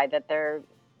terrified that they're,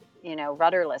 you know,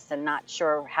 rudderless and not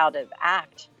sure how to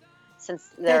act, since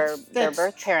their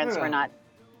birth parents were not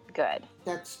good.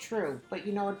 That's true. But,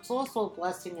 you know, it's also a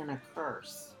blessing and a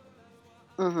curse.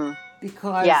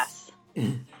 Because... Yes.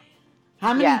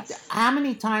 How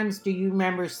many times do you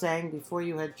remember saying before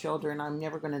you had children, I'm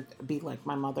never going to be like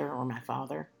my mother or my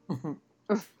father?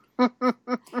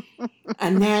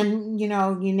 And then, you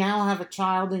know, you now have a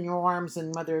child in your arms,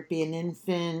 and whether it be an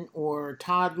infant or a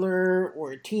toddler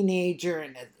or a teenager,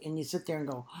 and you sit there and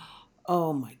go,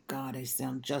 oh my God, I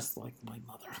sound just like my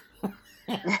mother.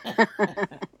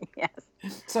 Yes.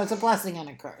 So it's a blessing and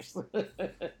a curse.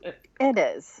 It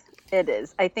is. It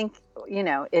is. I think, you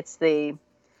know, it's the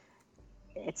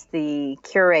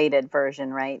curated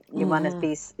version, right? You want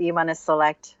to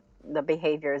select the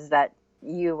behaviors that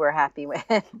you were happy with,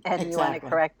 and you want to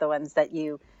correct the ones that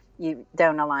you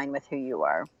don't align with who you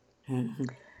are.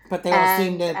 But they all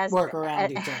seem to work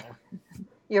around each other.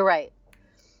 You're right.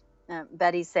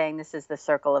 Betty's saying this is the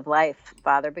circle of life.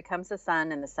 Father becomes the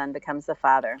son, and the son becomes the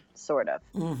father, sort of.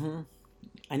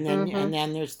 And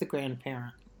then there's the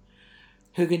grandparent,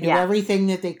 who can do everything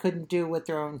that they couldn't do with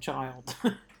their own child.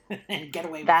 And get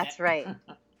away with it. That's right.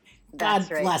 God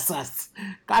bless us.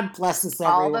 God bless us,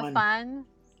 everyone. All the fun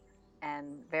and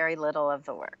very little of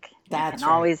the work. That's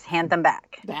right. Always hand them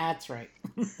back. That's right.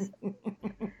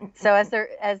 So as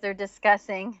they're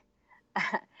discussing,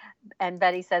 and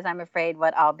Betty says, "I'm afraid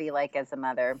what I'll be like as a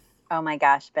mother." Oh my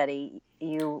gosh, Betty,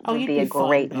 you would be a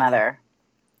great mother.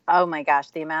 Oh my gosh,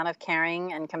 the amount of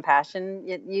caring and compassion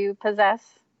you possess,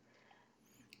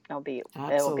 it will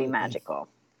be magical.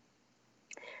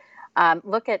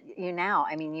 Look at you now.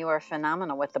 I mean, you are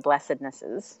phenomenal with the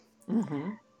blessednesses.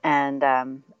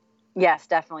 And yes,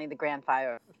 definitely the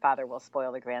grandfather will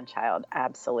spoil the grandchild.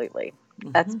 Absolutely.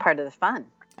 That's part of the fun.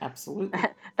 Absolutely.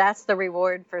 That's the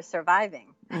reward for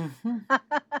surviving.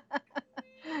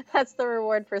 That's the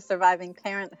reward for surviving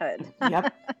parenthood.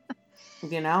 Yep.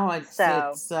 You know, it's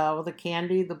the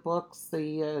candy, the books,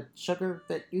 the sugar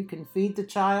that you can feed the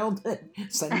child.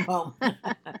 Send them home.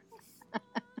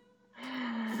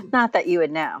 Not that you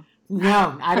would know.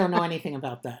 No, I don't know anything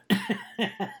about that.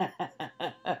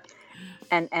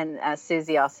 And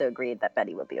Susie also agreed that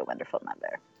Betty would be a wonderful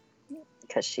mother,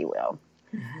 because she will.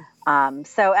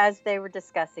 So as they were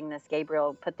discussing this,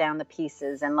 Gabriel put down the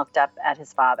pieces and looked up at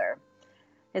his father.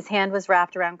 His hand was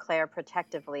wrapped around Claire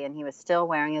protectively, and he was still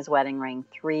wearing his wedding ring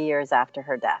 3 years after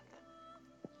her death.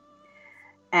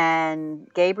 And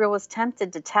Gabriel was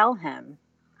tempted to tell him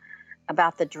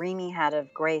about the dream he had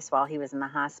of Grace while he was in the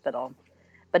hospital.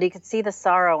 But he could see the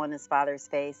sorrow on his father's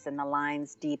face, and the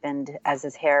lines deepened as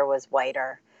his hair was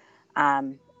whiter.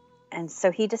 And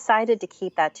so he decided to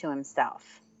keep that to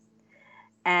himself.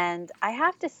 And I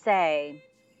have to say,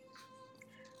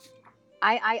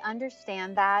 I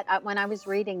understand that. When I was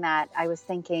reading that, I was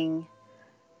thinking,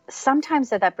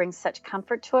 sometimes that brings such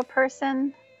comfort to a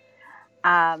person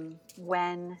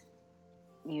when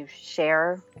you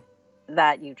share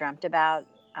that you dreamt about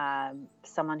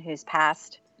someone who's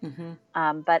passed.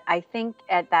 But I think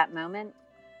at that moment,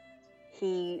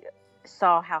 he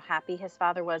saw how happy his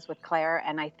father was with Claire,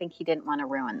 and I think he didn't want to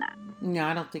ruin that. No,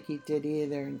 I don't think he did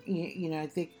either. I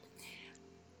think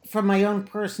from my own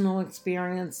personal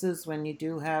experiences, when you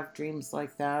do have dreams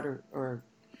like that, or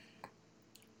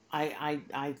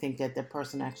I think that the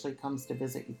person actually comes to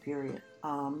visit you, period.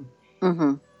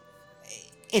 Mm-hmm.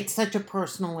 It's such a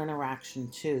personal interaction,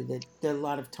 too, that a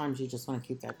lot of times you just want to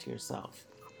keep that to yourself.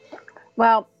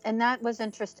 Well, and that was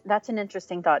interesting. That's an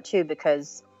interesting thought, too,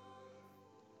 because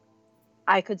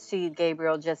I could see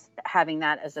Gabriel just having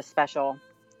that as a special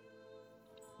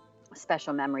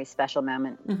memory, special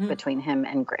moment Mm-hmm. between him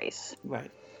and Grace.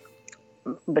 Right.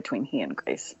 Between he and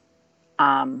Grace.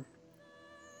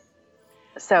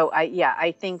 So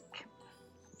I think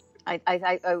I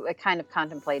kind of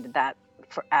contemplated that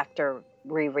after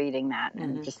rereading that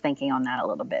and Mm-hmm. just thinking on that a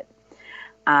little bit.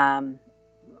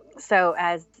 So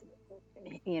as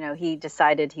he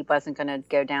decided he wasn't going to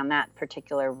go down that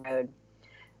particular road,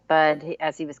 but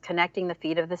as he was connecting the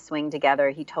feet of the swing together,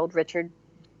 he told Richard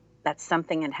that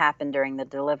something had happened during the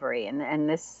delivery, and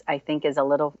this I think is a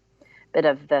little bit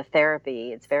of the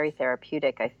therapy. It's very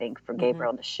therapeutic, I think, for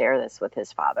Gabriel to share this with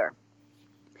his father.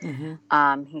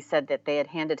 Mm-hmm. He said that they had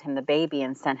handed him the baby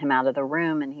and sent him out of the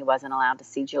room, and he wasn't allowed to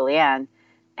see Julianne,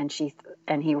 and he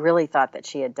really thought that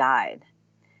she had died.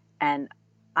 And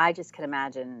I just could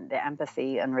imagine the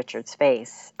empathy on Richard's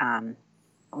face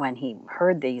when he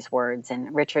heard these words.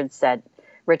 And Richard's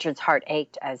heart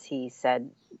ached as he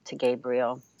said to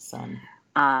Gabriel, "Son,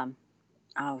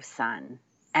 oh son,"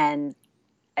 and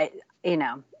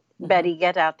Mm-hmm. Betty,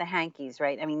 get out the hankies,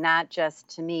 right? I mean, that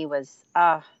just to me was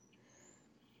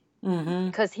Mm-hmm.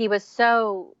 because he was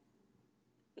so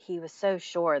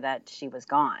sure that she was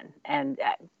gone, and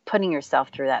putting yourself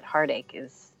through that heartache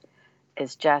is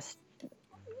just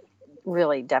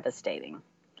really devastating.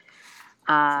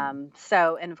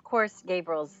 So, and of course,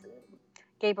 Gabriel's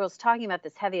talking about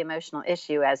this heavy emotional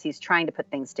issue as he's trying to put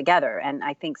things together, and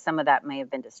I think some of that may have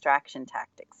been distraction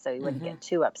tactics, so he wouldn't get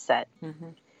too upset. Mm-hmm.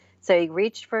 So he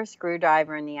reached for a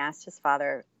screwdriver and he asked his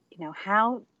father,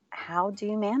 how do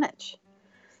you manage?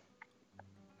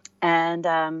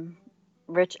 And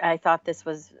Rich, I thought this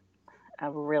was a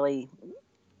really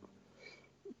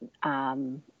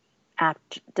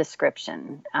apt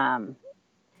description of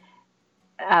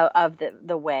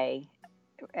the way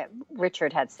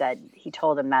Richard had said. He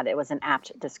told him that it was an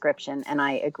apt description, and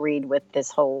I agreed with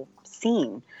this whole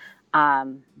scene.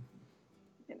 You're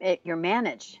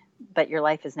managed, but your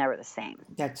life is never the same.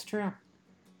 That's true.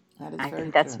 That is I very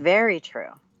think that's true. very true.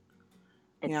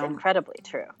 It's incredibly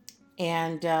true.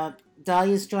 And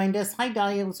Dahlia's joined us. Hi,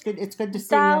 Dahlia. It's good to see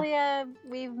Dahlia,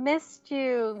 we've missed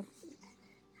you.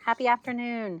 Happy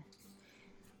afternoon.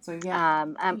 So yeah.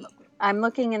 I'm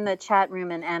looking in the chat room,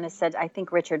 and Anna said, I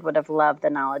think Richard would have loved the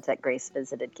knowledge that Grace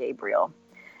visited Gabriel.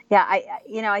 Yeah,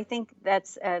 I think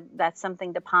that's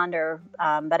something to ponder.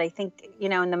 But I think,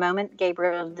 in the moment,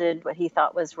 Gabriel did what he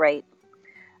thought was right.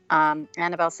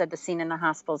 Annabelle said the scene in the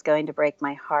hospital is going to break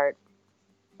my heart.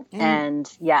 And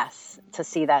yes, to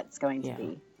see that's going to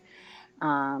be.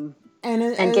 And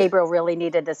Gabriel really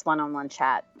needed this one-on-one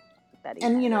chat.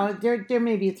 And there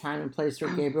may be a time and place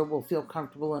where Gabriel will feel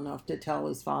comfortable enough to tell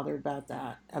his father about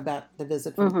the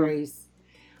visit from Grace.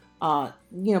 But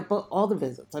all the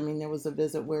visits. I mean, there was a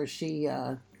visit where she,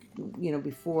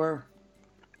 before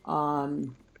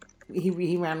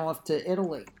he ran off to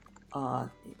Italy.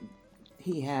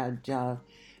 He had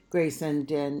Grace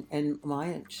and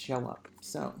Maya show up.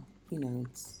 So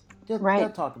they'll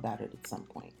talk about it at some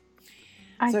point.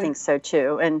 I think so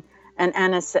too. And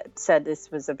Anna said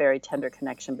this was a very tender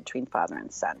connection between father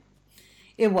and son.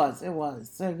 It was.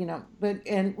 So,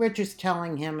 and Richard's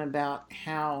telling him about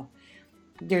how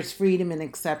there's freedom and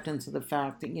acceptance of the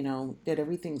fact that, that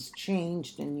everything's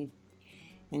changed, and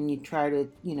you try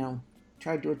to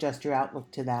adjust your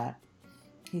outlook to that.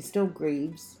 He still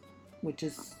grieves, which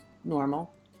is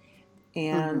normal,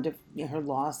 and her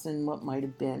loss and what might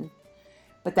have been.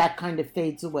 But that kind of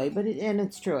fades away. And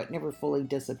it's true, it never fully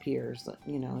disappears.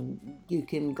 You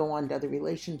can go on to other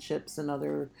relationships and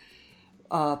other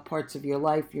parts of your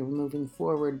life. You're moving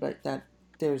forward, but that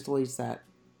there's always that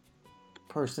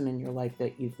person in your life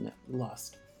that you've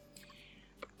lost.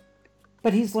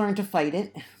 But he's learned to fight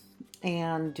it,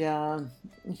 and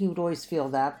he would always feel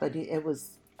that. But it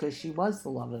was because she was the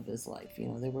love of his life.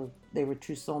 They were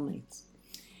true soulmates.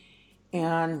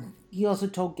 And he also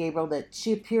told Gabriel that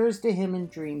she appears to him in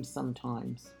dreams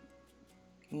sometimes.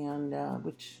 And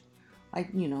which,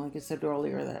 like I said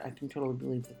earlier, that I can totally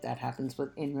believe that happens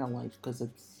in real life, because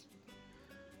it's,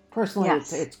 personally,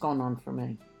 it's gone on for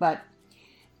me. But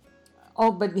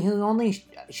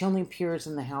she only appears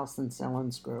in the house in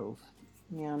Selinsgrove.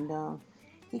 and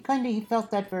he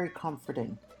felt that very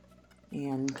comforting,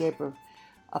 and Gabriel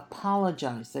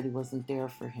apologized that he wasn't there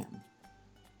for him,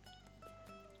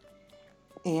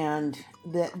 and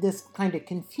that this kind of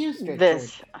confused Richard.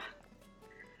 This,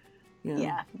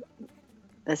 yeah,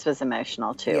 this was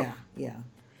emotional too. Yeah.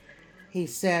 He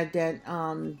said that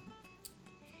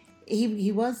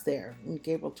he was there, and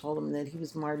Gabriel told him that he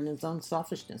was marred in his own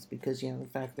selfishness because the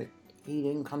fact that he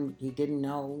didn't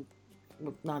know,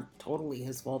 not totally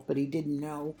his fault, but he didn't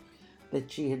know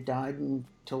that she had died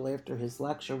until after his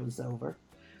lecture was over.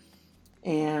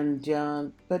 And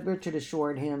but Richard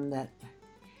assured him that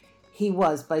he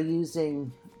was by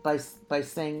saying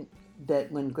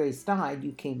that when Grace died,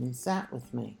 you came and sat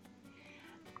with me.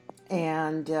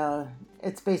 And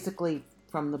it's basically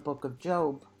from the book of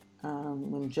Job.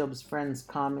 When Job's friends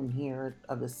come and hear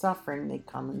of his suffering, they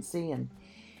come and see him.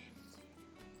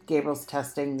 Gabriel's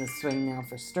testing the swing now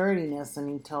for sturdiness, and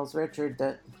he tells Richard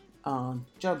that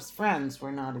Job's friends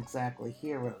were not exactly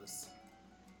heroes.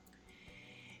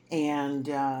 And,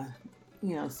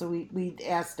 so we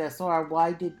asked SR,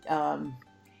 why did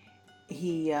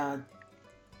he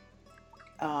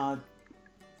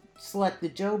select the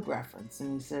Job reference?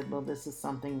 And he said, well, this is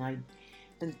something I'd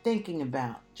been thinking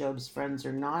about. Job's friends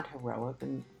are not heroic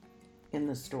in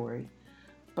the story,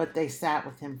 but they sat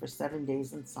with him for 7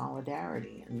 days in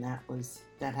solidarity, and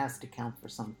that has to count for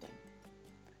something.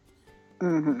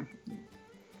 Mm-hmm.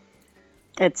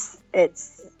 It's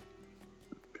it's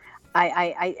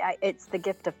the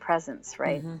gift of presence,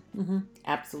 right? Mm-hmm. Mm-hmm.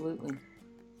 Absolutely.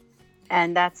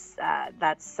 And that's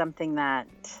something that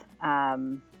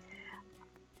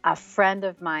a friend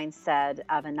of mine said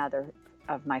of another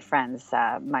of my friends,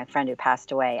 my friend who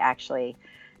passed away. Actually,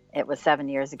 it was 7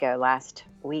 years ago last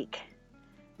week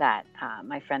that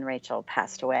my friend Rachel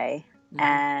passed away,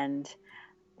 and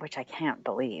which I can't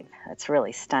believe. It's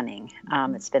really stunning.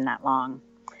 It's been that long.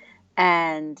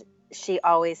 And she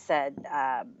always said,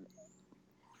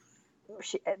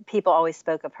 people always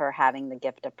spoke of her having the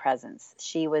gift of presence.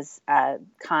 She was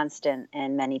constant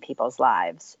in many people's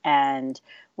lives and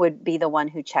would be the one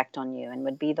who checked on you and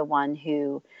would be the one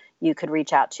who you could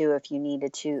reach out to if you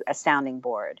needed a sounding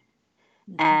board.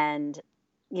 Mm-hmm. And,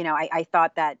 I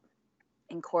thought that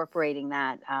incorporating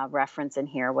that reference in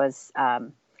here was,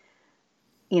 I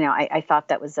thought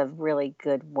that was a really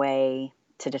good way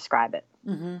to describe it.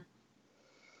 Mm-hmm.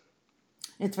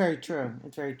 It's very true.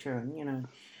 It's very true.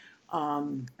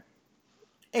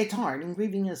 It's hard, and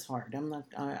grieving is hard.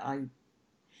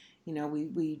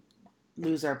 We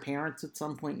lose our parents at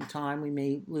some point in time. We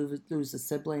may lose a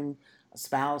sibling, a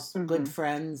spouse, mm-hmm. good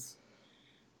friends,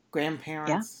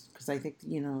 grandparents. Because I think,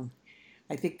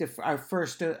 our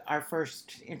first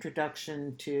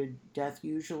introduction to death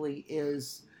usually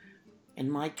is, in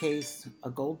my case, a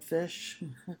goldfish.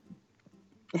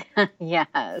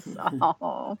 Yes.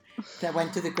 Oh. That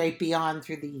went to the great beyond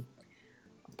through the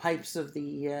pipes of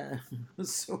the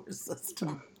sewer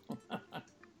system.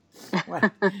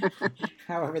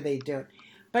 However they do it.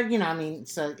 But,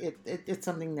 so it's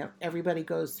something that everybody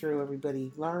goes through.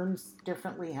 Everybody learns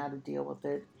differently how to deal with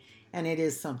it. And it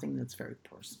is something that's very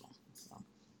personal. So.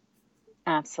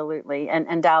 Absolutely.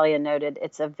 And Dahlia noted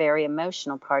it's a very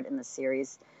emotional part in the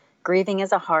series. Grieving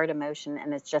is a hard emotion,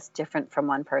 and it's just different from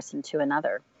one person to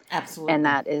another. Absolutely. And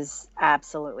that is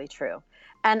absolutely true.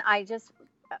 And I just,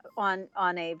 on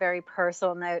a very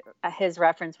personal note, his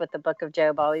reference with the Book of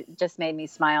Job just made me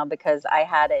smile because I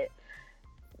had it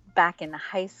back in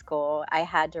high school. I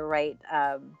had to write,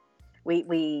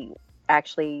 we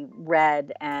actually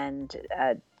read and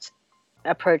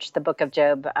approached the Book of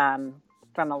Job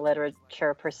from a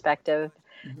literature perspective.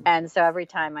 Mm-hmm. And so every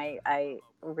time I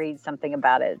read something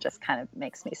about it, it just kind of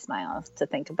makes me smile to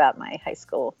think about my high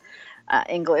school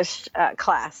English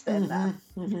class and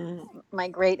my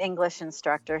great English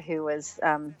instructor who was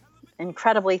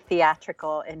incredibly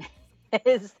theatrical in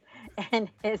his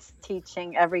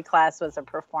teaching. Every class was a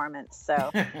performance, so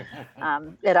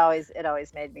it always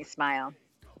made me smile.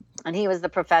 And he was the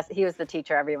professor. He was the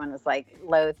teacher everyone was like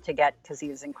loath to get because he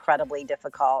was incredibly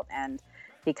difficult, and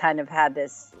he kind of had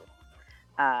this.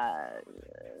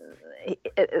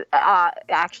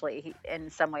 Actually,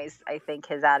 in some ways, I think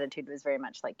his attitude was very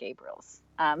much like Gabriel's.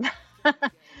 But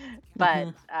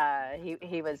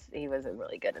he was a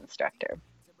really good instructor.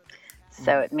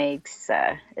 So it made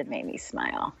me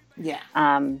smile. Yeah.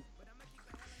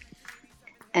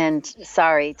 And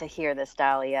sorry to hear this,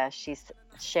 Dahlia. She's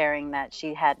sharing that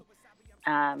she had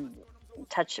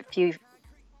touched a few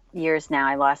years now.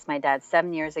 I lost my dad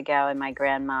 7 years ago and my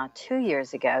grandma 2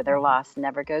 years ago. Their loss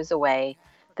never goes away.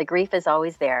 The grief is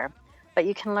always there, but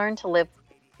you can learn to live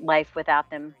life without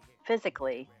them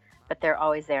physically. but they're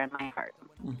always there in my heart.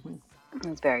 Mm-hmm.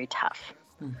 It's very tough.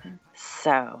 Mm-hmm.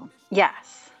 So,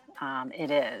 yes,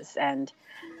 it is. And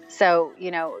so,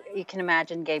 you can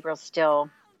imagine Gabriel still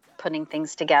putting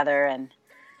things together, and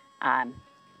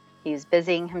he was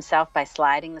busying himself by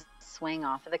sliding the swing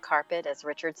off of the carpet as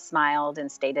Richard smiled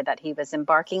and stated that he was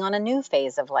embarking on a new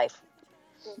phase of life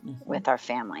with our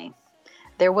family.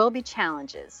 There will be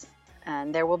challenges,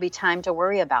 and there will be time to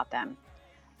worry about them.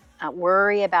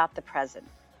 Worry about the present.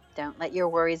 Don't let your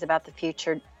worries about the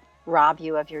future rob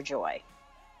you of your joy.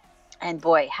 And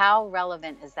boy, how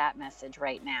relevant is that message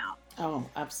right now? Oh,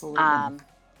 absolutely.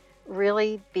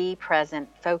 Really be present,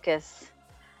 focus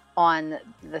on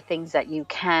the things that you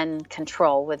can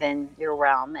control within your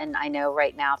realm. And I know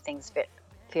right now things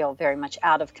feel very much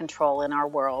out of control in our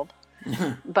world,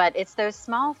 but it's those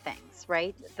small things,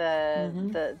 right?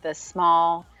 The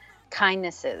small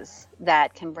kindnesses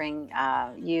that can bring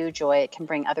you joy. It can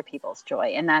bring other people's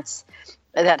joy. And that's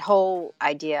that whole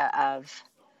idea of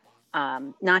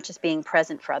not just being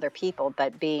present for other people,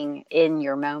 but being in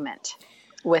your moment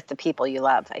with the people you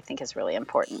love, I think is really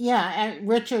important. Yeah, and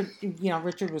Richard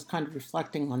was kind of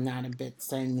reflecting on that a bit,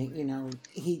 saying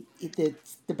that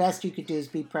the best you could do is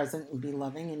be present and be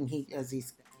loving, and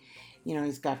he's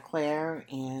got Claire,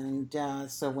 and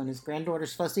so when his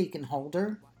granddaughter's fussy, he can hold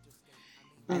her,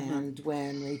 and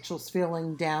when Rachel's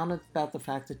feeling down about the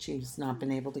fact that she's not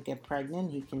been able to get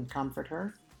pregnant, he can comfort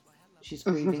her. She's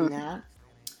grieving that.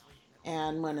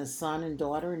 And when his son and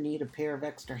daughter need a pair of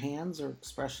extra hands or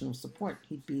expression of support,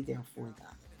 he'd be there for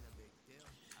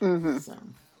them. So.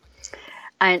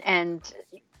 And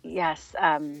yes,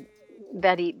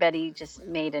 Betty just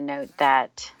made a note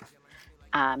that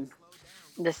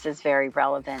this is very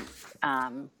relevant,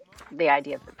 the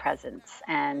idea of the presence.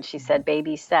 And she said,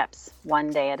 baby steps, one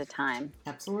day at a time.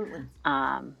 Absolutely.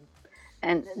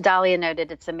 And Dahlia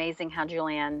noted, it's amazing how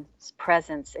Julianne's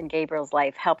presence in Gabriel's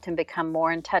life helped him become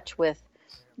more in touch with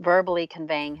verbally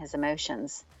conveying his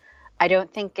emotions. I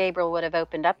don't think Gabriel would have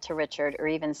opened up to Richard or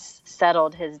even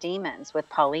settled his demons with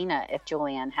Paulina if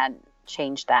Julianne hadn't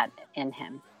changed that in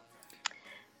him.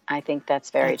 I think that's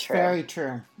very true. Very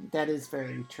true. That is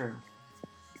very true.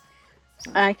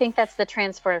 So. I think that's the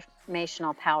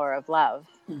transformational power of love,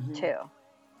 too.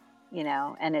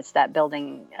 And it's that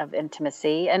building of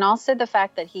intimacy, and also the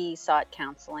fact that he sought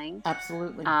counseling.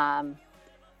 Absolutely.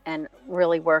 And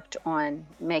really worked on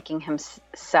making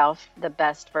himself the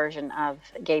best version of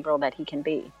Gabriel that he can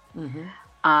be.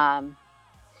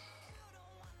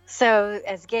 So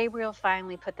as Gabriel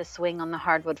finally put the swing on the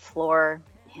hardwood floor,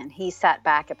 and he sat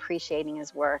back appreciating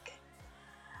his work.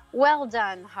 Well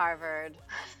done, Harvard.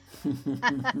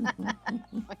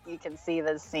 You can see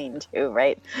this scene too,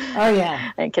 right? Oh,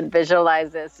 yeah. I can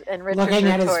visualize this. And Richard looking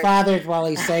at his father while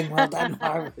he's saying, well done,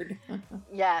 Harvard.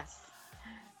 Yes.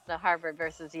 The Harvard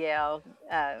versus Yale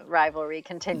rivalry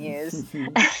continues.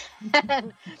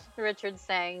 And Richard's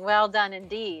saying, well done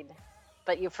indeed,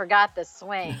 but you forgot the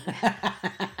swing.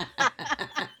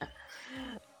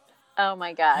 Oh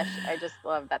my gosh, I just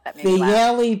love that. That made me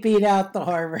laugh. The Yale beat out the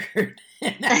Harvard.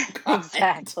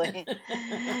 Exactly.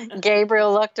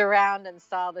 Gabriel looked around and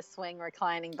saw the swing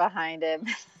reclining behind him.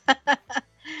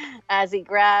 As he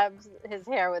grabs his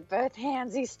hair with both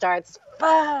hands, he starts,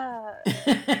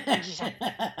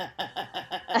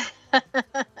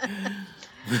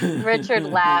 Richard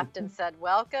laughed and said,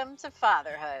 welcome to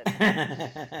fatherhood,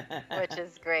 which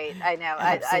is great. I know.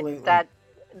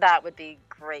 That would be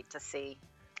great to see.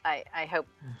 I hope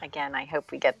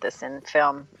we get this in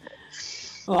film.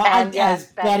 Well, and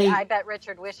yes, Betty, I bet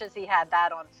Richard wishes he had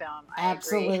that on film.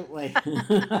 Absolutely.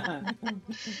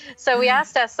 So we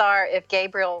asked SR if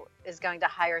Gabriel is going to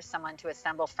hire someone to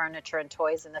assemble furniture and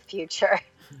toys in the future.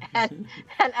 And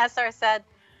SR said,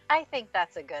 I think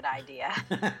that's a good idea.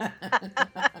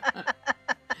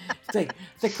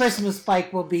 The Christmas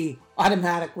bike will be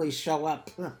automatically show up.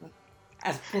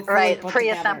 Right,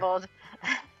 pre-assembled.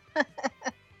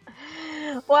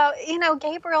 Well,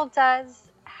 Gabriel does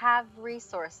have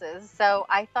resources. So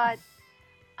I thought,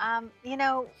 I'm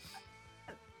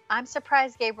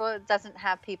surprised Gabriel doesn't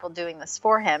have people doing this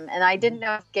for him. And I didn't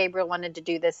know if Gabriel wanted to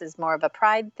do this as more of a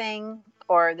pride thing,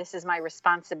 or this is my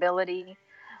responsibility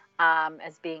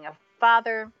as being a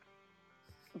father.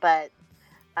 But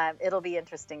it'll be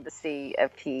interesting to see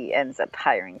if he ends up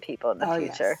hiring people in the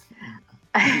future.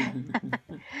 Yes.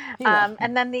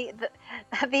 And then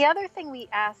the other thing we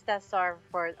asked SR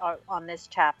for on this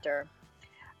chapter,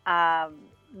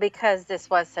 because this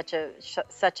was such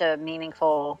a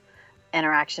meaningful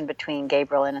interaction between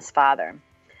Gabriel and his father,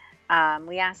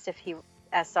 we asked if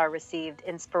SR received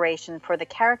inspiration for the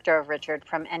character of Richard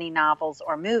from any novels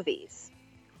or movies.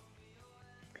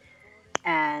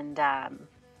 And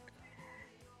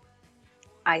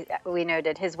we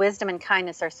noted his wisdom and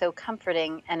kindness are so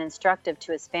comforting and instructive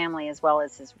to his family as well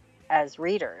as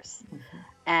readers. Mm-hmm.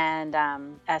 And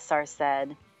SR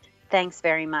said, "Thanks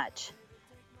very much.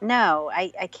 No,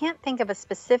 I can't think of a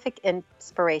specific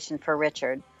inspiration for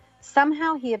Richard.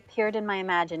 Somehow he appeared in my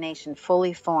imagination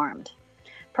fully formed.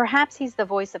 Perhaps he's the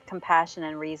voice of compassion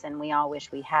and reason we all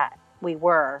wish we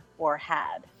were or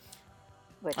had."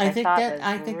 Which I think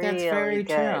that's very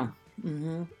good. true.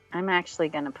 Mm-hmm. I'm actually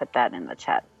going to put that in the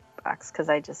chat box because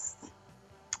I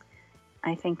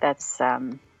think that's.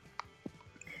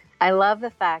 I love the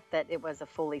fact that it was a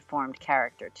fully formed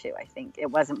character too. I think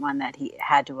it wasn't one that he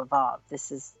had to evolve.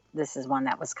 This is one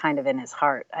that was kind of in his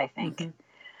heart, I think.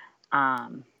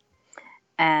 Mm-hmm.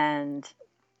 And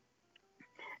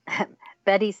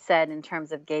Betty said, in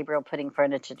terms of Gabriel putting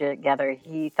furniture together,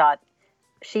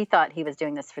 she thought he was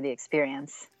doing this for the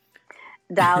experience.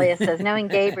 Dahlia says, knowing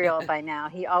Gabriel by now,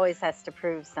 he always has to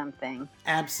prove something.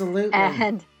 Absolutely.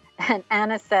 And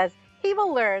Anna says, he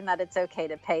will learn that it's okay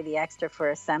to pay the extra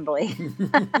for assembly.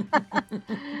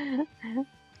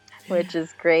 Which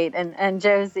is great. And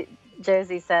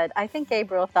Josie said, I think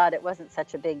Gabriel thought it wasn't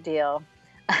such a big deal.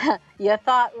 You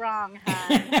thought wrong,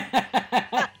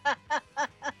 hon.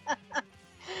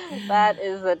 That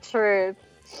is the truth.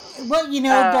 Well,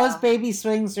 those baby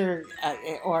swings are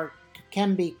or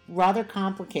can be rather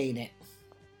complicated.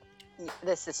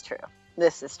 This is true.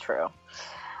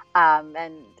 And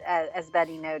as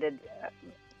Betty noted,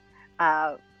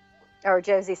 or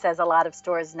Josie says, a lot of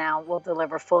stores now will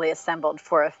deliver fully assembled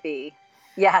for a fee.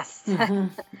 Yes. Mm-hmm.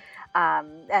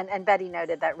 And Betty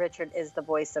noted that Richard is the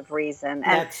voice of reason. And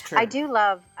that's true. I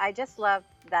just love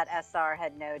that SR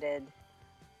had noted,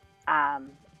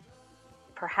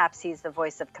 perhaps he's the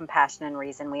voice of compassion and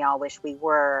reason we all wish we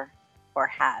were or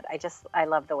had. I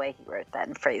love the way he wrote that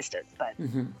and phrased it, but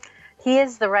mm-hmm. He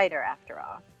is the writer after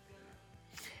all.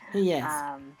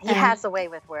 Yes. He has a way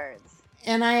with words.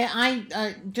 And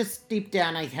I just deep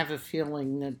down, I have a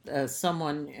feeling that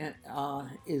someone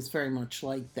is very much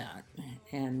like that.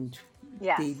 And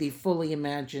yes. the fully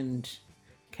imagined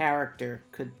character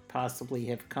could possibly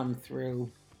have come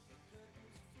through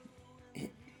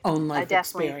own life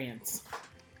experience.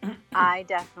 I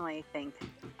definitely think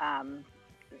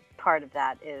part of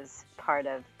that is part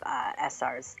of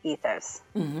SR's ethos.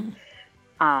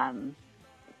 Mm-hmm.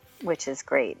 Which is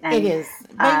great. And, it is.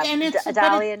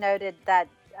 Dahlia noted that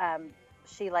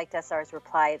she liked SR's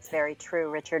reply. It's very true.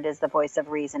 Richard is the voice of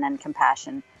reason and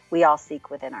compassion we all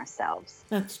seek within ourselves.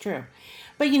 That's true.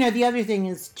 But, the other thing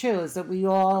is, too, is that we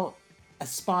all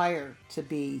aspire to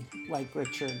be like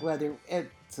Richard, whether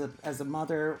it's as a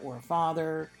mother or a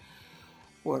father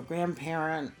or a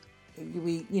grandparent.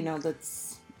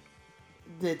 That's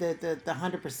the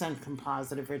 100%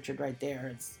 composite of Richard right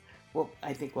there. It's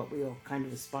I think what we all kind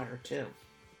of aspire to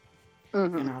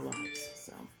mm-hmm. in our lives.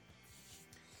 So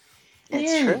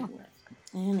it's true.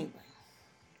 Anyway,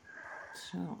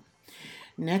 so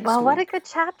next. Well, week, what a good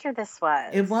chapter this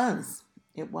was. It was,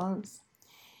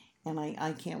 and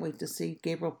I can't wait to see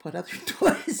Gabriel put other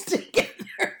toys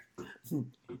together.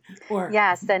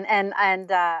 Yes, and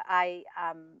I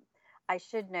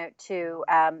should note too.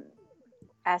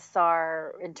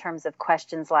 SR, in terms of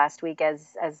questions last week,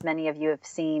 as many of you have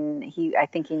seen, I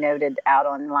think he noted out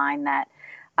online that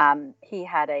he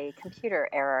had a computer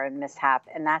error and mishap,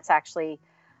 and that's actually,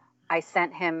 I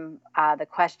sent him the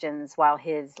questions while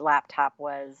his laptop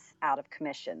was out of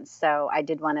commission. So I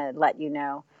did want to let you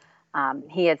know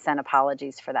he had sent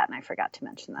apologies for that, and I forgot to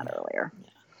mention that earlier. Yeah.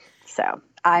 So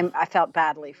I felt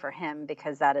badly for him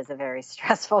because that is a very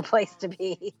stressful place to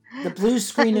be. The blue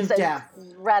screen of death.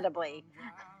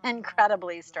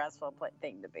 Incredibly stressful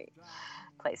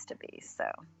place to be. So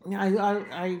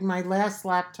I my last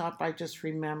laptop, I just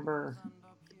remember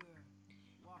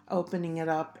opening it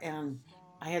up and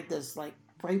I had this like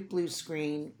bright blue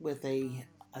screen with a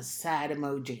sad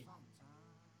emoji.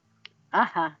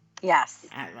 Yes.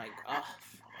 And like,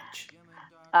 fudge.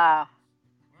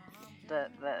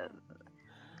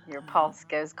 Your pulse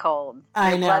goes cold.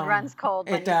 I know. Blood runs cold.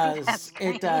 It does.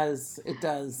 It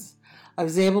does. I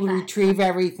was able to retrieve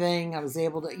everything. I was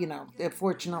able to,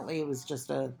 fortunately it was just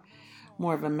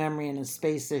more of a memory and a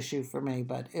space issue for me,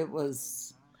 but it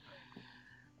was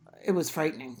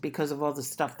frightening because of all the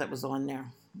stuff that was on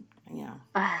there. Yeah.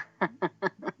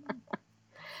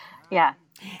 Yeah.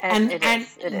 And it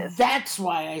is. That's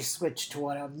why I switched to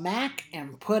a Mac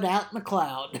and put out in the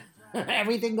cloud.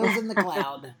 Everything goes in the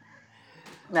cloud.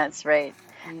 That's right.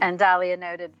 And Dahlia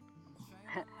noted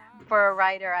For a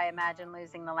writer, I imagine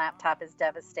losing the laptop is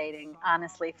devastating.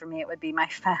 Honestly, for me, it would be my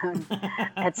phone.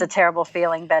 It's a terrible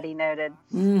feeling, Betty noted.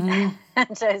 Mm-hmm.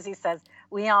 And Josie says,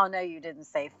 we all know you didn't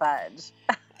say fudge.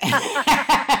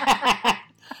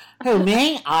 Who,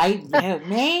 me?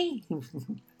 Me?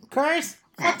 Curse?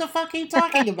 What the fuck are you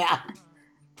talking about?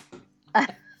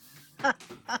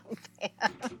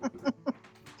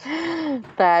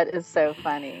 That is so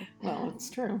funny. Well, it's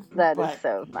true. That is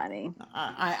so funny.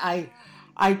 I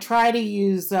try to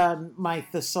use my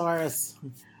thesaurus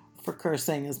for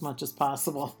cursing as much as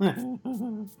possible.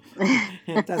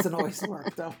 It doesn't always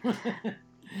work, though.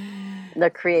 The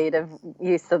creative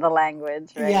use of the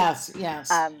language, right? Yes.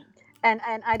 And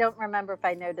I don't remember if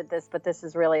I noted this, but this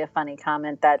is really a funny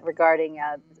comment that regarding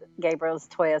Gabriel's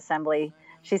toy assembly.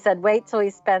 She said, wait till he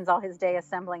spends all his day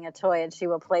assembling a toy and she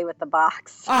will play with the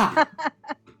box.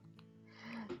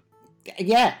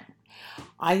 Yeah.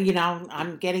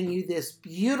 I'm getting you this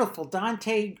beautiful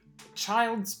Dante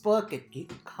Child's book. You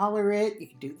can color it. You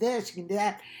can do this. You can do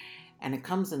that. And it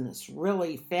comes in this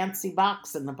really fancy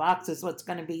box. And the box is what's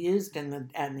going to be used. And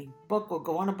the book will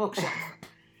go on a bookshelf.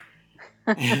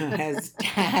 as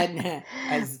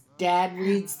Dad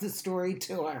reads the story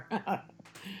to her.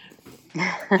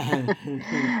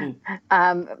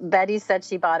 Betty said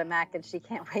she bought a Mac and she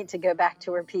can't wait to go back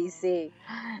to her PC.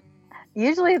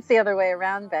 Usually it's the other way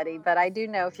around, Betty, but I do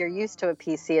know if you're used to a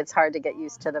PC, it's hard to get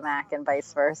used to the Mac and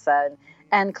vice versa.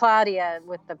 And Claudia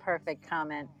with the perfect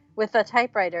comment, with the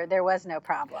typewriter, there was no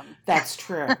problem. That's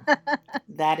true.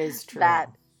 That is true. That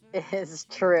is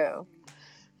true.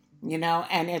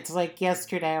 And it's like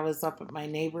yesterday I was up at my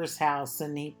neighbor's house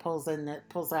and he pulls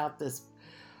out this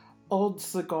old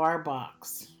cigar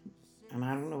box. And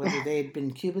I don't know whether they had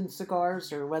been Cuban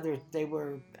cigars or whether they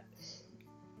were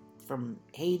from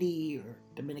Haiti or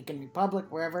Dominican Republic,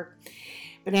 wherever.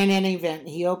 But in any event,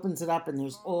 he opens it up and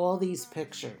there's all these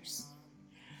pictures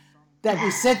that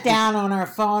we sit down on our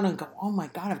phone and go, oh my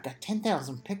God, I've got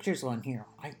 10,000 pictures on here.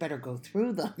 I better go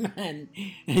through them. and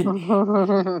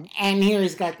here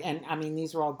he's got, and I mean,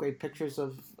 these are all great pictures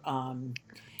of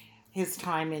his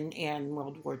time in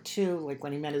World War II, like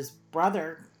when he met his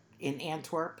brother in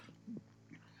Antwerp,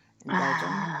 in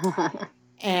Belgium.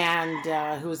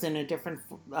 And who was in a different,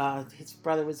 his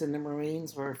brother was in the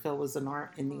Marines where Phil was in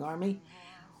the Army.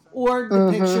 Or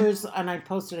the pictures, and I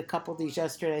posted a couple of these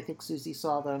yesterday, I think Susie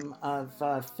saw them, of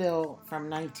Phil from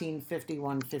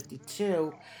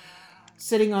 1951-52,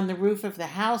 sitting on the roof of the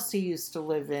house he used to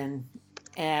live in,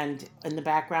 and in the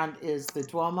background is the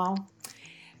Duomo.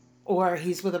 Or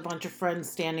he's with a bunch of friends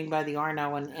standing by the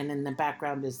Arno, and in the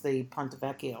background is the Ponte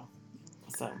Vecchio.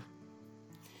 So.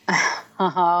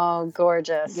 Oh,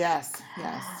 gorgeous. Yes.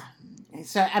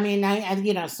 So, I mean,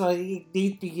 so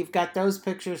you've got those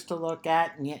pictures to look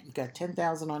at, and yet you've got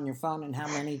 10,000 on your phone, and how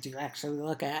many do you actually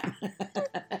look at?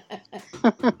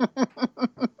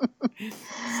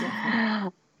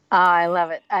 I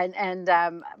love it. And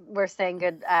we're saying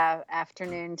good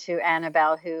afternoon to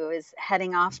Annabelle, who is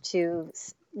heading off to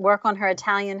work on her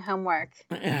Italian homework.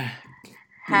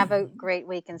 Have a great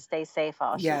week and stay safe,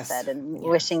 she said, and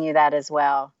wishing you that as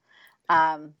well.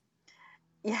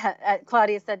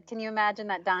 Claudia said, can you imagine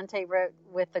that Dante wrote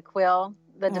with the quill,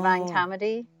 the Divine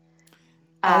Comedy?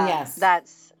 Yes.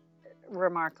 That's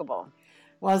remarkable.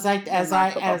 Well, as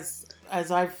I've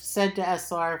said to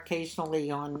SR occasionally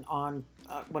on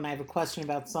when I have a question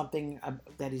about something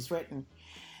that he's written,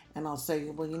 and I'll say,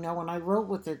 well, when I wrote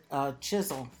with a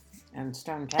chisel and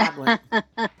stone tablet.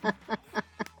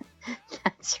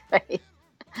 That's right.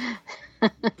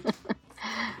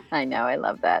 I know, I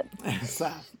love that.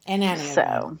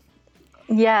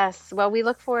 Yes. Well, we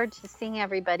look forward to seeing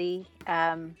everybody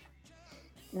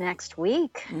next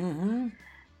week. Mm-hmm.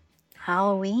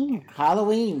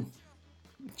 Halloween.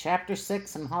 Chapter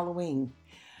 6 and Halloween.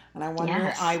 And I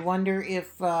wonder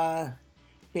if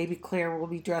baby Claire will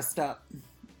be dressed up.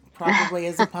 Probably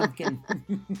as a pumpkin.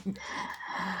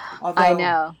 I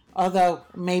know. Although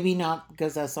maybe not,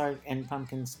 because SR and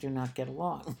pumpkins do not get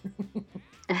along.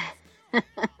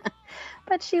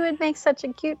 But she would make such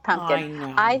a cute pumpkin. I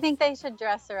know. I think they should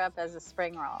dress her up as a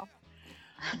spring roll.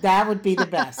 That would be the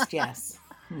best, yes.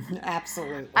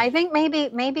 Absolutely. I think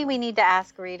maybe we need to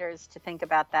ask readers to think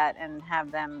about that and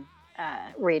have them,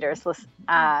 readers,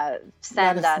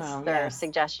 send us their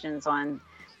suggestions on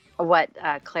what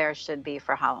Claire should be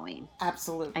for Halloween.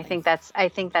 Absolutely. I think that's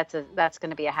going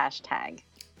to be a hashtag.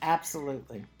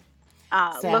 Absolutely.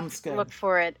 Sounds good. Look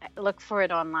for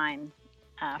it online,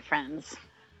 friends.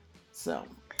 So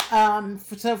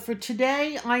for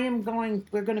today,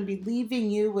 we're going to be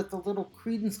leaving you with a little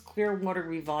Creedence Clearwater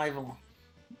Revival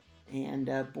and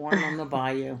Born on the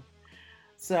Bayou.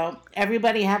 So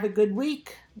everybody have a good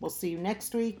week. We'll see you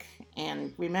next week.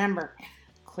 And remember,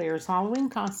 Claire's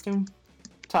Halloween costume.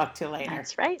 Talk to you later.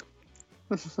 That's right.